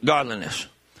godliness.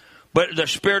 But the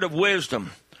spirit of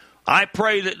wisdom, I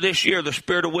pray that this year the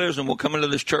spirit of wisdom will come into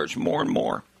this church more and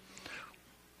more.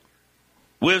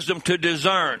 Wisdom to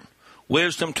discern,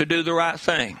 wisdom to do the right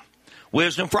thing,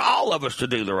 wisdom for all of us to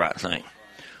do the right thing,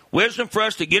 wisdom for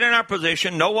us to get in our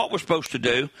position, know what we're supposed to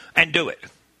do, and do it.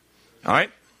 All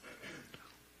right?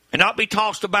 And not be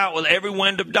tossed about with every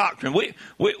wind of doctrine.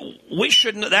 We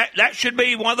shouldn't. That should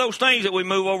be one of those things that we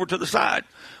move over to the side.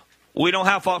 We don't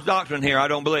have false doctrine here, I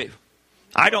don't believe.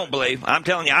 I don't believe. I'm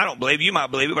telling you, I don't believe. You might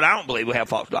believe it, but I don't believe we have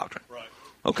false doctrine. Right.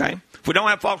 Okay? If we don't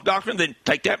have false doctrine, then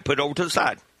take that and put it over to the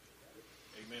side.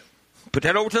 Amen. Put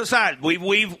that over to the side. We've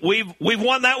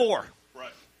won that war. Right.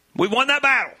 We've won that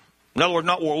battle. In other words,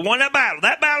 not war. We won that battle.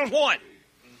 That battle's won.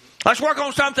 Let's work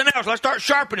on something else. Let's start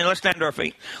sharpening. Let's stand to our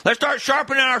feet. Let's start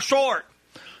sharpening our sword.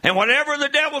 And whatever the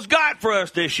devil's got for us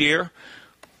this year,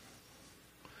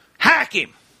 hack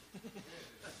him.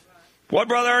 What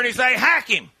Brother Ernie say? Hack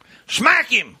him.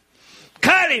 Smack him.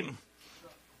 Cut him.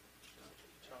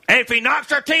 And if he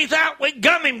knocks our teeth out, we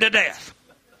gum him to death.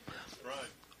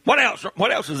 What else?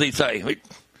 What else does he say?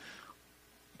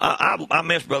 I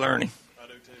miss Brother Ernie. I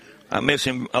do too. I miss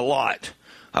him a lot.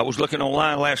 I was looking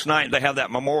online last night, and they have that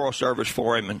memorial service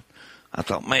for him, and I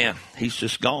thought, man, he's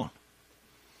just gone.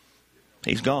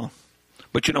 He's gone.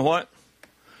 But you know what?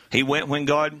 He went when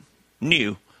God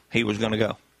knew he was going to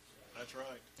go. That's right.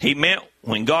 He meant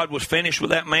when God was finished with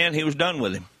that man, he was done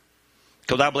with him.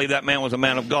 Because I believe that man was a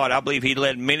man of God. I believe he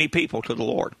led many people to the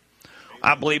Lord.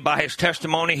 I believe by his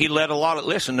testimony, he led a lot of,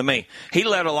 listen to me, he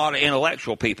led a lot of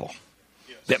intellectual people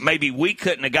that maybe we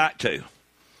couldn't have got to.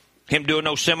 Him doing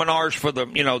those seminars for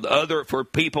for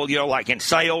people, like in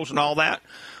sales and all that.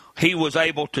 He was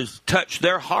able to touch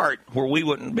their heart where we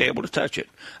wouldn't be able to touch it.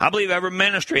 I believe every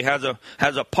ministry has a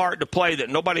part to play that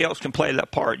nobody else can play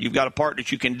that part. You've got a part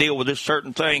that you can deal with this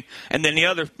certain thing, and then the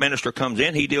other minister comes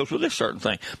in, he deals with this certain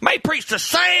thing. May preach the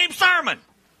same sermon.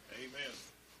 Amen.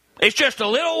 It's just a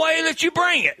little way that you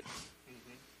bring it.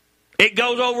 It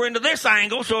goes over into this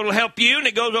angle, so it'll help you, and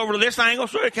it goes over to this angle,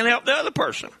 so it can help the other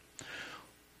person.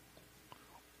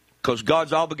 Because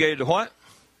God's obligated to what?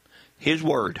 His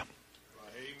word.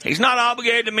 He's not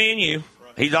obligated to me and you.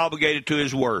 He's obligated to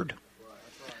His word.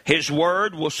 His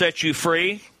word will set you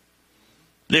free.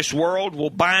 This world will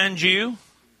bind you.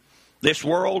 This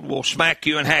world will smack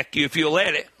you and hack you if you'll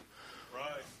let it.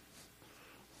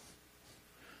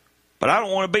 But I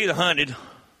don't want to be the hunted.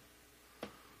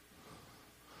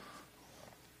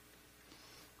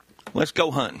 Let's go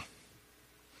hunting.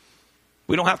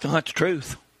 We don't have to hunt the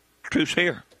truth. The truth's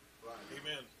here.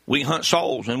 We can hunt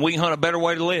souls, and we can hunt a better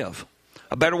way to live.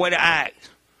 A better way to act.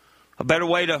 A better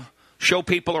way to show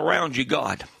people around you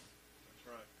God. That's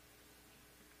right.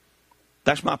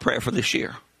 That's my prayer for this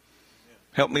year.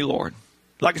 Help me, Lord.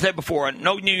 Like I said before,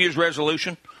 no New Year's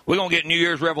resolution. We're going to get New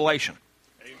Year's revelation.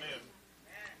 Amen.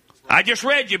 I just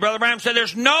read you, Brother Brown said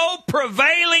there's no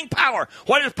prevailing power.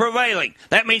 What is prevailing?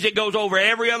 That means it goes over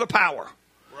every other power.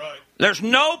 Right. There's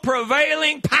no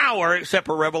prevailing power except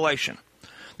for revelation.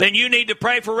 Then you need to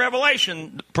pray for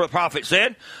revelation, the prophet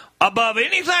said. Above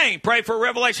anything, pray for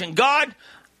revelation. God,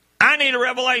 I need a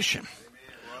revelation.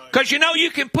 Because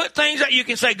you can put things that you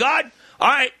can say, God, all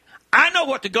right, I know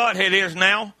what the Godhead is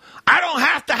now. I don't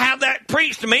have to have that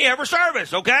preached to me every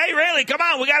service, okay? Really, come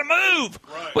on, we got to move.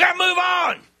 Right. We got to move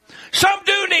on. Some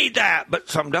do need that, but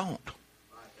some don't.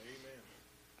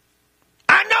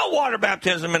 I know water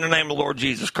baptism in the name of the Lord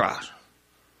Jesus Christ.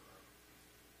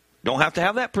 Don't have to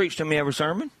have that preached to me every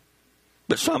sermon,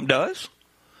 but some does.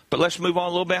 But let's move on a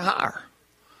little bit higher.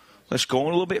 Let's go on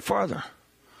a little bit further.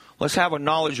 Let's have a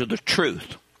knowledge of the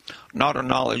truth, not a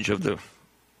knowledge of the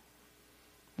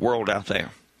world out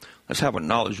there. Let's have a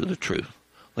knowledge of the truth.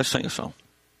 Let's sing a song.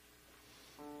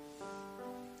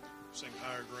 Sing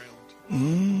Higher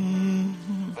Ground.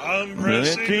 I'm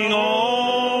pressing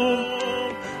on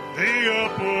the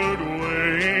upward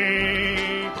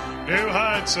way, new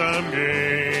heights I'm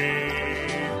gaining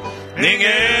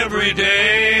every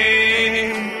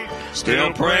day,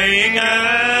 still praying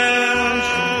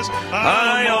as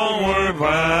I onward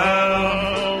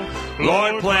bound.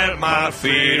 Lord, plant my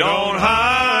feet on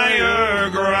higher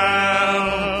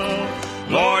ground.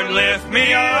 Lord, lift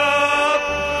me up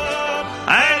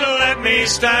and let me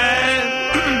stand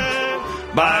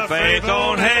by faith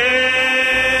on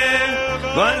heaven's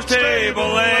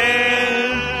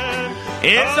tableland.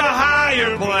 It's a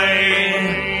higher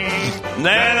place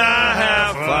than I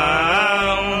have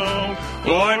found.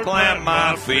 Lord, plant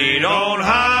my feet on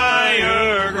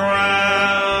higher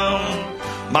ground.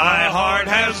 My heart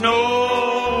has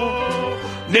no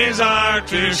desire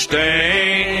to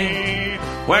stay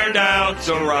where doubts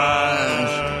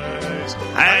arise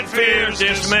and fears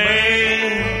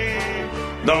dismay,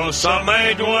 though some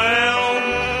may dwell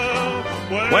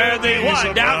where these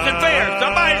doubts and fears.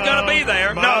 Somebody's going to be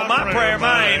there. No, my prayer,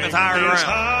 my aim is higher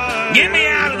ground. Get me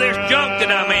out of this junk that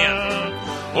I'm in.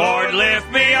 Lord, lift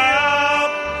me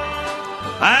up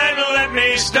and let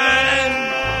me stand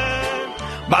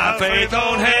by faith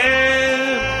on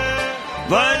heaven's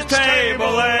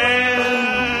tableland,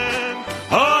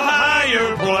 a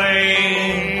higher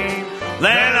plane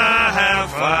than I have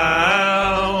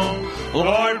found.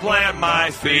 Lord, plant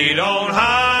my feet on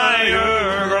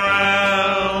higher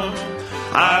ground.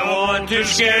 I want to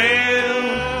scale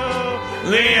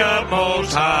the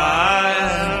utmost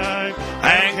high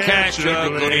and catch a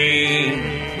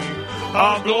gleam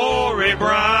of glory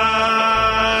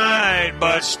bright,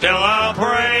 but still I'll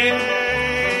pray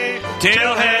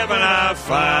till heaven I've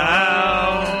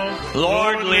found.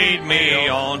 Lord, lead me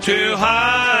on to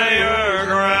higher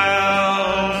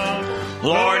ground.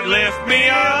 Lord, lift me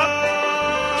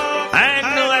up and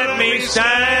let me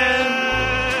stand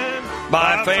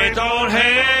by faith on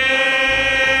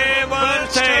heaven's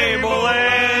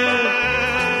tableland,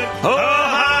 a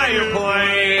higher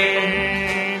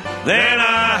plane than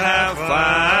I have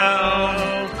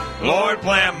found. Lord,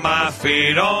 plant my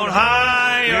feet on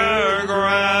higher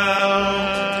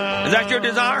ground. Is that your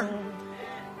desire?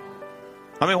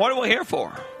 I mean, what are we here for?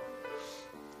 Amen.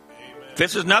 If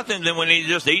this is nothing, then we need to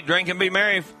just eat, drink, and be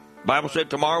merry. The Bible said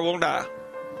tomorrow we'll die.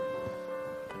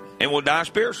 And we'll die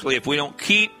spiritually if we don't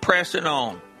keep pressing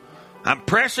on. I'm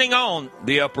pressing on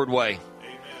the upward way.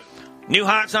 Amen. New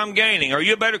heights I'm gaining. Are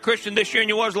you a better Christian this year than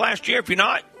you was last year? If you're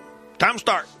not, time to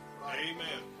start. Amen.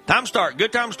 Time to start.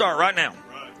 Good time to start right now.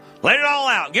 Right. Let it all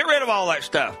out. Get rid of all that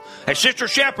stuff. And Sister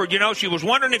Shepherd, she was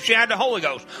wondering if she had the Holy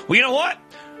Ghost. Well, you know what?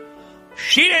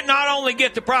 She did not only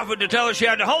get the prophet to tell her she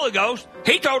had the Holy Ghost,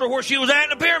 he told her where she was at in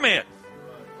the pyramid.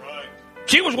 Right.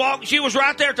 She was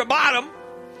right there at the bottom,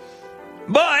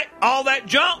 but all that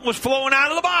junk was flowing out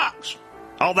of the box.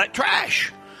 All that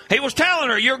trash. He was telling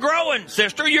her, you're growing,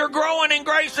 sister. You're growing in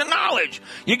grace and knowledge.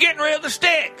 You're getting rid of the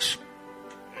sticks.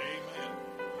 Amen.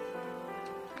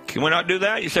 Can we not do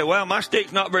that? You say, well, my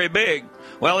stick's not very big.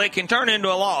 Well, it can turn into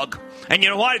a log. And you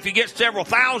know what? If you get several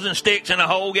thousand sticks in a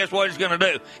hole, guess what it's going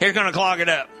to do? It's going to clog it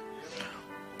up.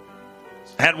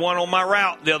 I had one on my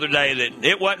route the other day that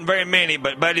it wasn't very many,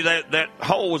 but buddy, that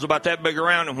hole was about that big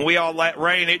around, and when we all let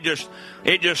rain, it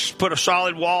just put a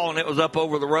solid wall, and it was up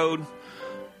over the road.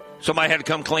 Somebody had to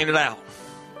come clean it out.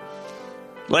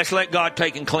 Let's let God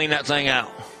take and clean that thing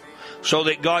out so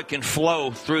that God can flow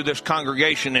through this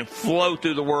congregation and flow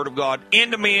through the Word of God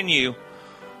into me and you.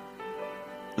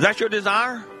 Is that your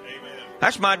desire? Amen.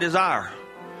 That's my desire.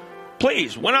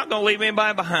 Please, we're not going to leave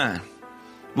anybody behind.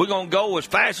 We're going to go as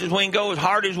fast as we can go, as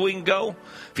hard as we can go.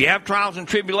 If you have trials and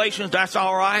tribulations, that's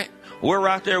all right. We're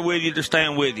right there with you to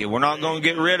stand with you. We're not going to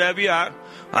get rid of you. I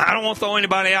don't want to throw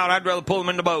anybody out. I'd rather pull them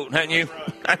in the boat, hadn't you?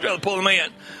 Right. I'd rather pull them in.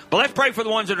 But let's pray for the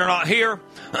ones that are not here.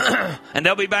 And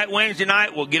they'll be back Wednesday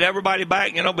night. We'll get everybody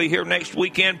back, and they'll be here next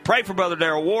weekend. Pray for Brother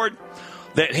Darrell Ward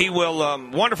that he will,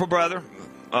 wonderful brother,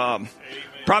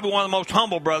 probably one of the most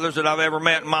humble brothers that I've ever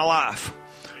met in my life.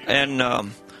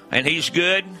 And he's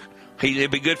good. He'll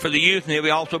be good for the youth, and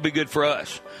he'll also be good for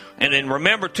us. And then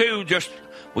remember, too,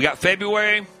 we got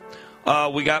February.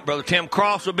 We got Brother Tim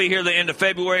Cross will be here the end of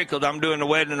February because I'm doing the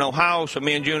wedding in Ohio, so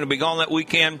me and June will be gone that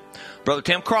weekend. Brother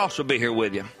Tim Cross will be here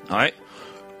with you, all right?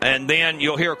 And then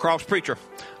you'll hear a cross preacher.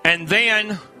 And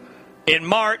then in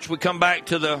March, we come back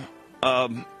to the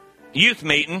youth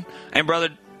meeting, and Brother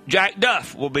Jack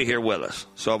Duff will be here with us.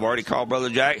 So I've already called Brother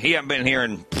Jack. He hasn't been here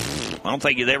I don't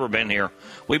think he's ever been here.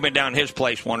 We've been down his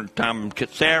place one time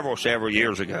several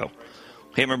years ago.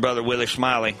 Him and Brother Willie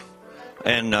Smiley.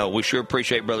 And we sure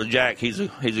appreciate Brother Jack. He's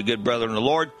a good brother in the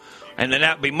Lord. And then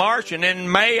that'll be March. And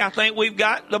then May, I think we've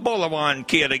got the Boulevard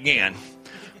kid again.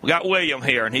 We got William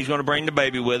here, and he's going to bring the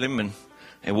baby with him,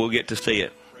 and we'll get to see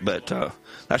it. But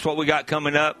that's what we got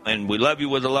coming up, and we love you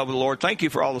with the love of the Lord. Thank you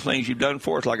for all the things you've done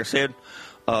for us. Like I said,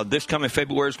 this coming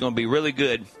February is going to be really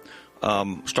good.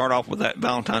 Start off with that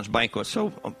Valentine's banquet.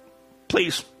 So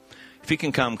please, if you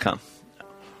can come.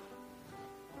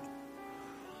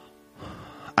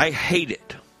 I hate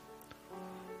it.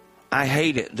 I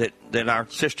hate it that our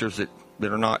sisters that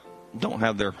don't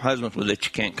have their husbands with it,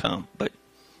 you can't come. But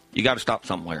you got to stop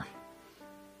somewhere.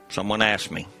 Someone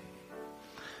asked me.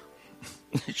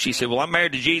 She said, well, I'm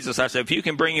married to Jesus. I said, if you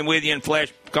can bring him with you in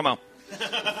flesh, come on.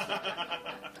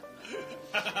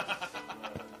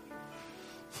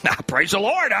 Praise the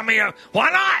Lord. I mean,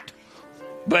 why not?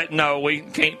 But no, we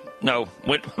can't. No,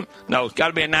 it's got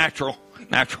to be a natural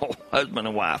husband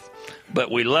and wife.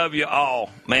 But we love you all.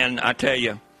 Man, I tell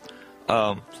you,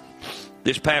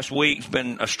 this past week's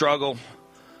been a struggle,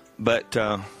 but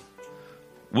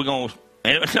we're going to,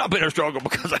 and it's not been a struggle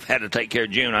because I've had to take care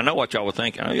of June. I know what y'all were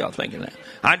thinking. I know y'all were thinking that.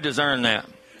 I discern that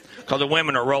because the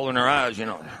women are rolling their eyes,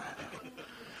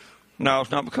 No,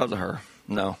 it's not because of her.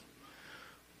 No.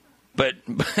 But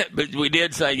we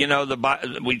did say,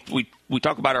 we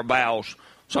talk about our vows.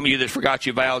 Some of you that forgot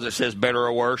your vows, it says better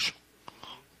or worse.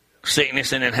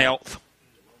 Sickness and in health.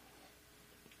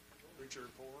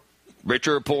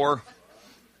 Richer or poor.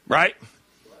 Right?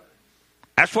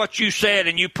 That's what you said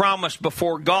and you promised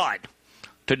before God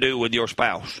to do with your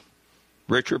spouse.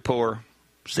 Rich or poor,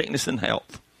 sickness and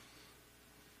health.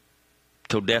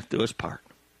 Till death do us part.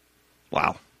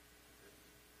 Wow.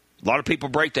 A lot of people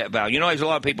break that vow. There's a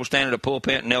lot of people standing at a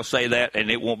pulpit and they'll say that,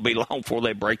 and it won't be long before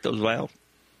they break those vows.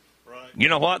 Right. You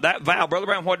know what? That vow, Brother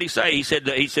Brown, what did he say? He said,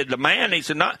 the man,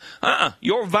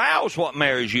 your vow's what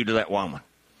marries you to that woman.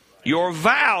 Your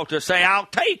vow to say, I'll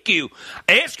take you.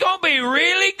 It's going to be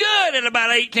really good at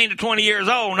about 18 to 20 years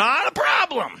old. Not a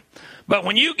problem. But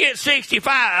when you get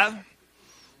 65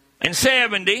 and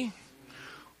 70,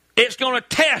 it's going to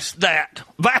test that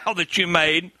vow that you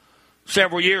made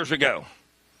several years ago.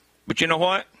 But you know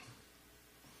what?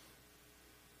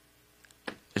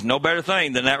 There's no better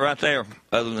thing than that right there,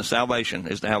 other than salvation,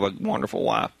 is to have a wonderful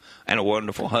wife and a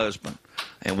wonderful husband.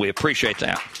 And we appreciate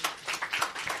that.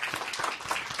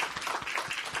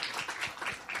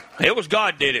 It was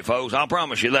God did it, folks. I'll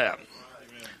promise you that.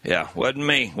 Yeah, wasn't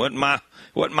me. Wasn't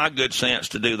my good sense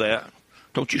to do that.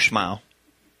 Don't you smile.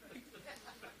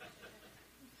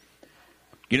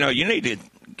 You know, you need to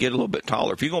get a little bit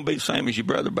taller. If you're going to be the same as your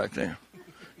brother back there,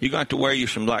 you're going to have to wear you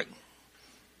some, like,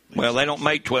 well, they don't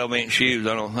make 12-inch shoes,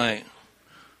 I don't think.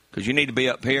 Because you need to be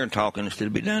up here and talking instead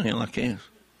of be down here like this.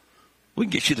 We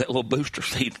can get you that little booster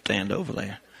seat stand over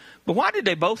there. But why did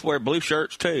they both wear blue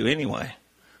shirts, too, anyway?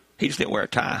 He just didn't wear a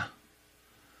tie.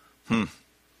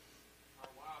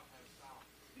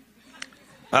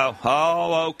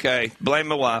 Oh, okay. Blame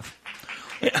my wife.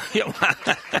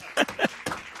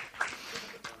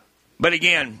 But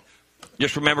again,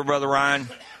 just remember Brother Ryan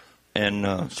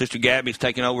and Sister Gabby's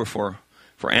taking over for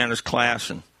Anna's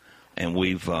class, and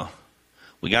we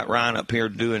got Ryan up here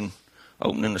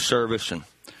opening the service, and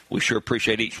we sure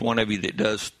appreciate each one of you that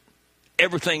does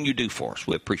everything you do for us.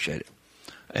 We appreciate it.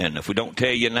 And if we don't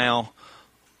tell you now,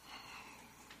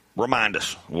 remind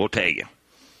us. We'll tell you.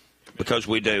 Because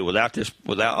we do. Without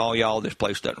all y'all, this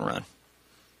place doesn't run.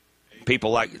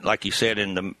 People like you said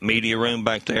in the media room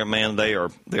back there, man,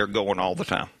 they're going all the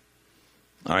time.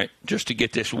 All right, just to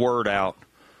get this word out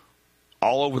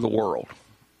all over the world.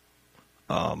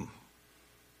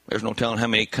 There's no telling how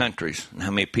many countries and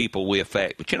how many people we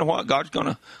affect. But you know what? God's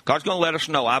gonna let us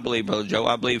know. I believe, Brother Joe.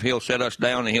 I believe He'll set us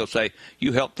down and He'll say,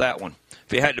 "You helped that one."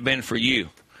 If it hadn't been for you.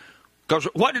 Because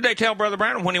what did they tell Brother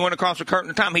Branham when he went across the curtain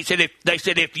of time? They said,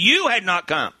 if you had not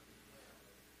come,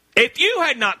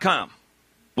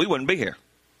 we wouldn't be here.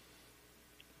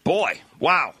 Boy,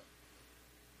 wow.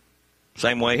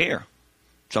 Same way here.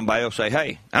 Somebody will say,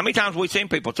 hey, how many times have we seen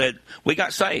people said, we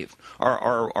got saved,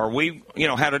 or we,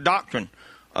 had a doctrine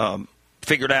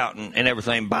figured out and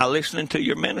everything by listening to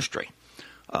your ministry.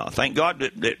 Thank God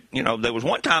that there was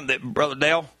one time that Brother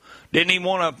Dale didn't even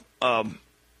want to,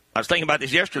 I was thinking about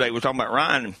this yesterday. We were talking about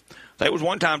Ryan. And there was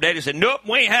one time Daddy said, nope,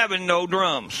 we ain't having no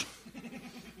drums. That's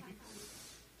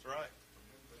right.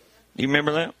 You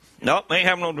remember that? Nope, we ain't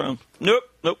having no drums.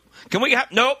 Nope. Can we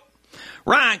have, nope.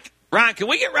 Ryan, can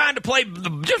we get Ryan to play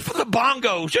just for the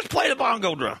bongos? Just play the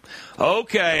bongo drum.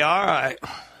 Okay, all right.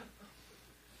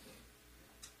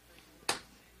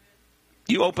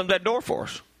 You opened that door for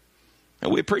us.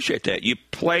 And we appreciate that. You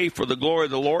play for the glory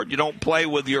of the Lord. You don't play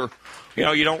with your,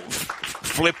 you don't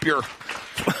flip your,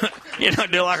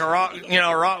 do like a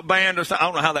rock band or something. I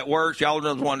don't know how that works. Y'all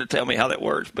are the one to tell me how that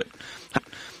works. But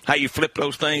how you flip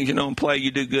those things, and play, you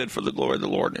do good for the glory of the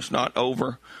Lord. And it's not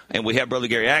over. And we have Brother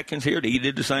Gary Atkins here. He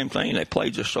did the same thing. They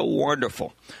played just so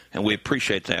wonderful. And we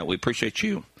appreciate that. We appreciate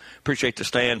you. Appreciate the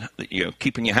stand,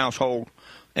 keeping your household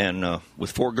and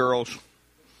with 4 girls.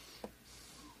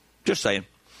 Just saying.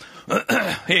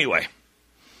 Anyway,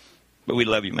 but we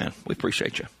love you, man. We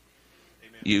appreciate you.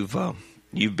 Amen.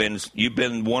 You've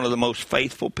been one of the most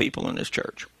faithful people in this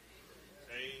church.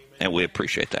 Amen. And we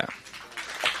appreciate that.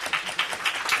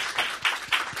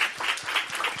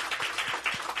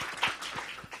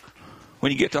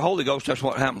 When you get the Holy Ghost, that's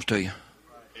what happens to you.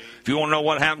 If you want to know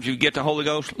what happens if you get the Holy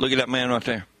Ghost, look at that man right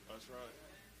there. That's right.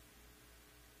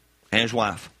 And his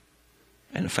wife.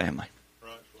 And the family.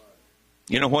 Right.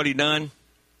 You know what he done?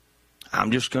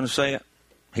 I'm just going to say it.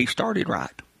 He started right.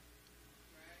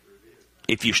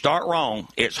 If you start wrong,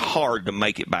 it's hard to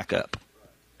make it back up.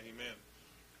 Amen.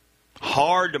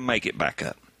 Hard to make it back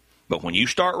up. But when you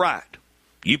start right,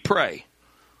 you pray,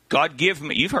 God give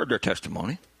me, you've heard their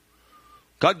testimony.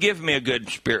 God give me a good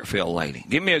spirit-filled lady.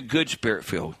 Give me a good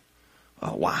spirit-filled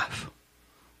wife.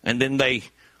 And then they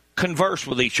converse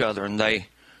with each other and they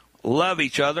love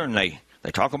each other and they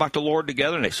talk about the Lord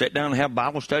together, and they sit down and have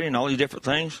Bible study and all these different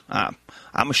things.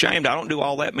 I'm ashamed I don't do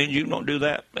all that. It means you don't do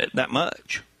that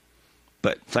much.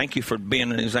 But thank you for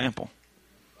being an example.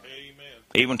 Amen.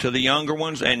 Even to the younger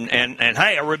ones. And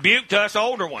hey, a rebuke to us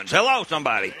older ones. Hello,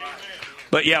 somebody. Amen.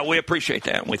 But, yeah, we appreciate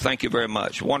that, and we thank you very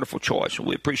much. Wonderful choice.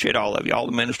 We appreciate all of you, all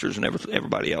the ministers and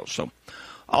everybody else. So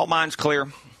all minds clear.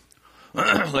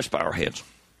 Let's bow our heads.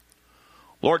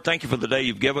 Lord, thank you for the day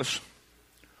you've given us.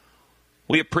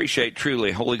 We appreciate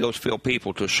truly Holy Ghost-filled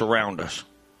people to surround us.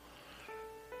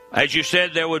 As you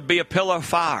said, there would be a pillar of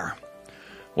fire.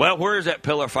 Well, where is that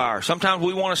pillar of fire? Sometimes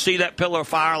we want to see that pillar of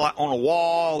fire like on a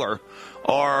wall or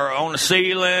on the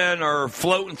ceiling or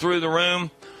floating through the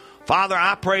room. Father,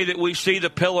 I pray that we see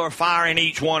the pillar of fire in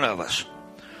each one of us.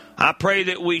 I pray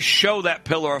that we show that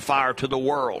pillar of fire to the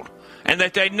world and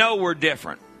that they know we're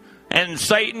different. And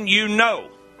Satan, you know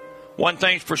one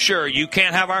thing's for sure. You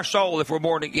can't have our soul if we're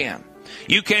born again.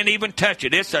 You can't even touch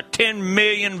it. It's a 10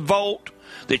 million volt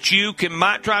that you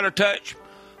might try to touch,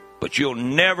 but you'll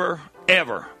never,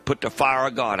 ever put the fire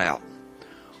of God out.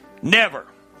 Never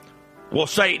will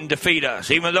Satan defeat us.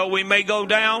 Even though we may go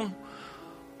down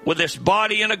with this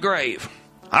body in a grave,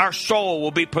 our soul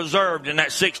will be preserved in that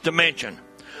 6th dimension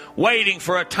waiting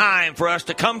for a time for us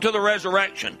to come to the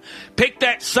resurrection. Pick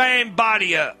that same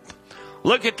body up.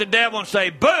 Look at the devil and say,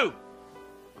 boo!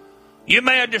 You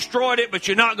may have destroyed it, but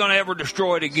you're not going to ever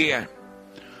destroy it again.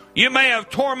 You may have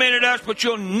tormented us, but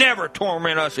you'll never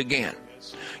torment us again.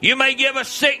 You may give us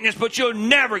sickness, but you'll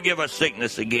never give us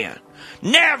sickness again.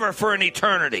 Never for an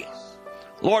eternity.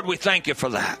 Lord, we thank you for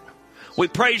that. We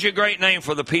praise your great name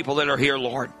for the people that are here,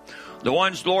 Lord. The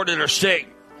ones, Lord, that are sick.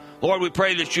 Lord, we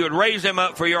pray that you would raise them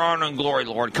up for your honor and glory,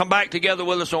 Lord. Come back together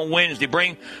with us on Wednesday.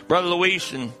 Bring Brother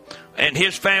Luis and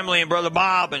his family and Brother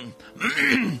Bob and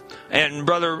and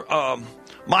Brother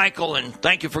Michael. And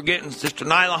thank you for getting Sister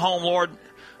Nyla home, Lord.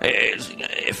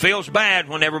 It feels bad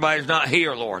when everybody's not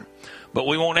here, Lord. But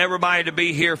we want everybody to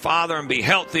be here, Father, and be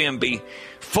healthy and be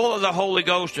full of the Holy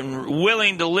Ghost and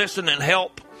willing to listen and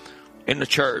help in the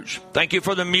church. Thank you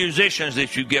for the musicians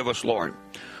that you give us, Lord.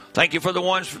 Thank you for the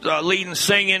ones leading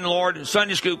singing, Lord,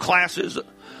 Sunday school classes,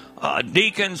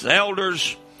 deacons,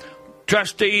 elders,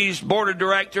 trustees, board of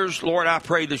directors. Lord, I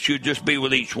pray that you just be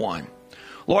with each one.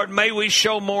 Lord, may we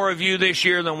show more of you this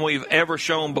year than we've ever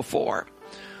shown before.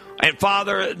 And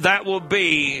Father, that will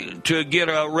be to get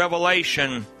a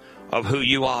revelation of who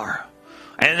you are.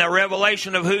 And the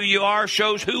revelation of who you are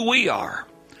shows who we are.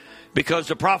 Because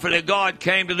the prophet of God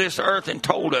came to this earth and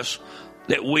told us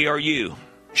that we are you.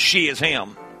 She is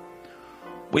him.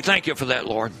 We thank you for that,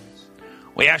 Lord.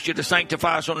 We ask you to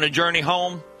sanctify us on the journey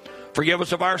home. Forgive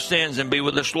us of our sins and be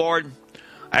with us, Lord,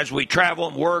 as we travel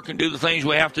and work and do the things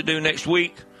we have to do next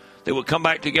week, that we'll come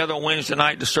back together on Wednesday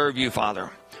night to serve you, Father.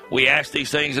 We ask these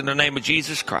things in the name of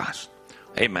Jesus Christ.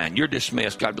 Amen. You're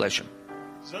dismissed. God bless you.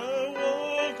 So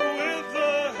walk with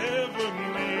the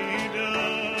heavenly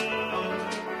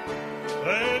dove.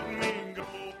 Let me go.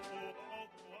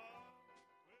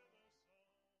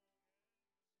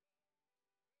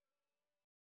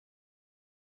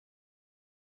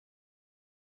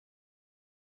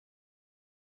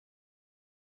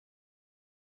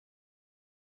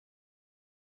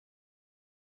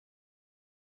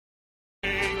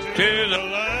 To the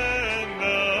land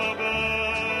above,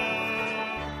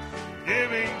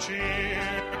 giving cheer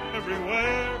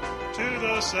everywhere to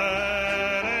the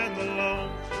sad and the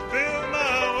lone. Fill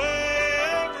my way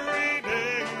every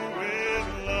day with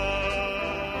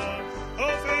love.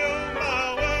 Oh, fill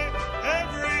my way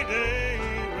every day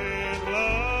with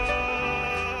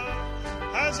love.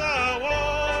 As I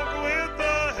walk with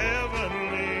the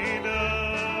heavenly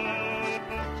dove,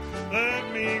 let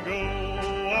me go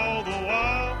all the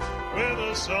while with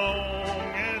a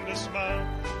song and a smile.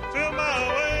 Fill my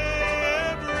way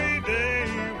every day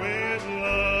with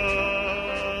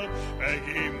love. And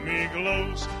keep me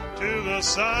close to the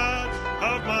side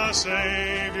of my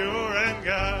Savior and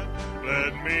God.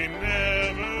 Let me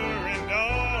never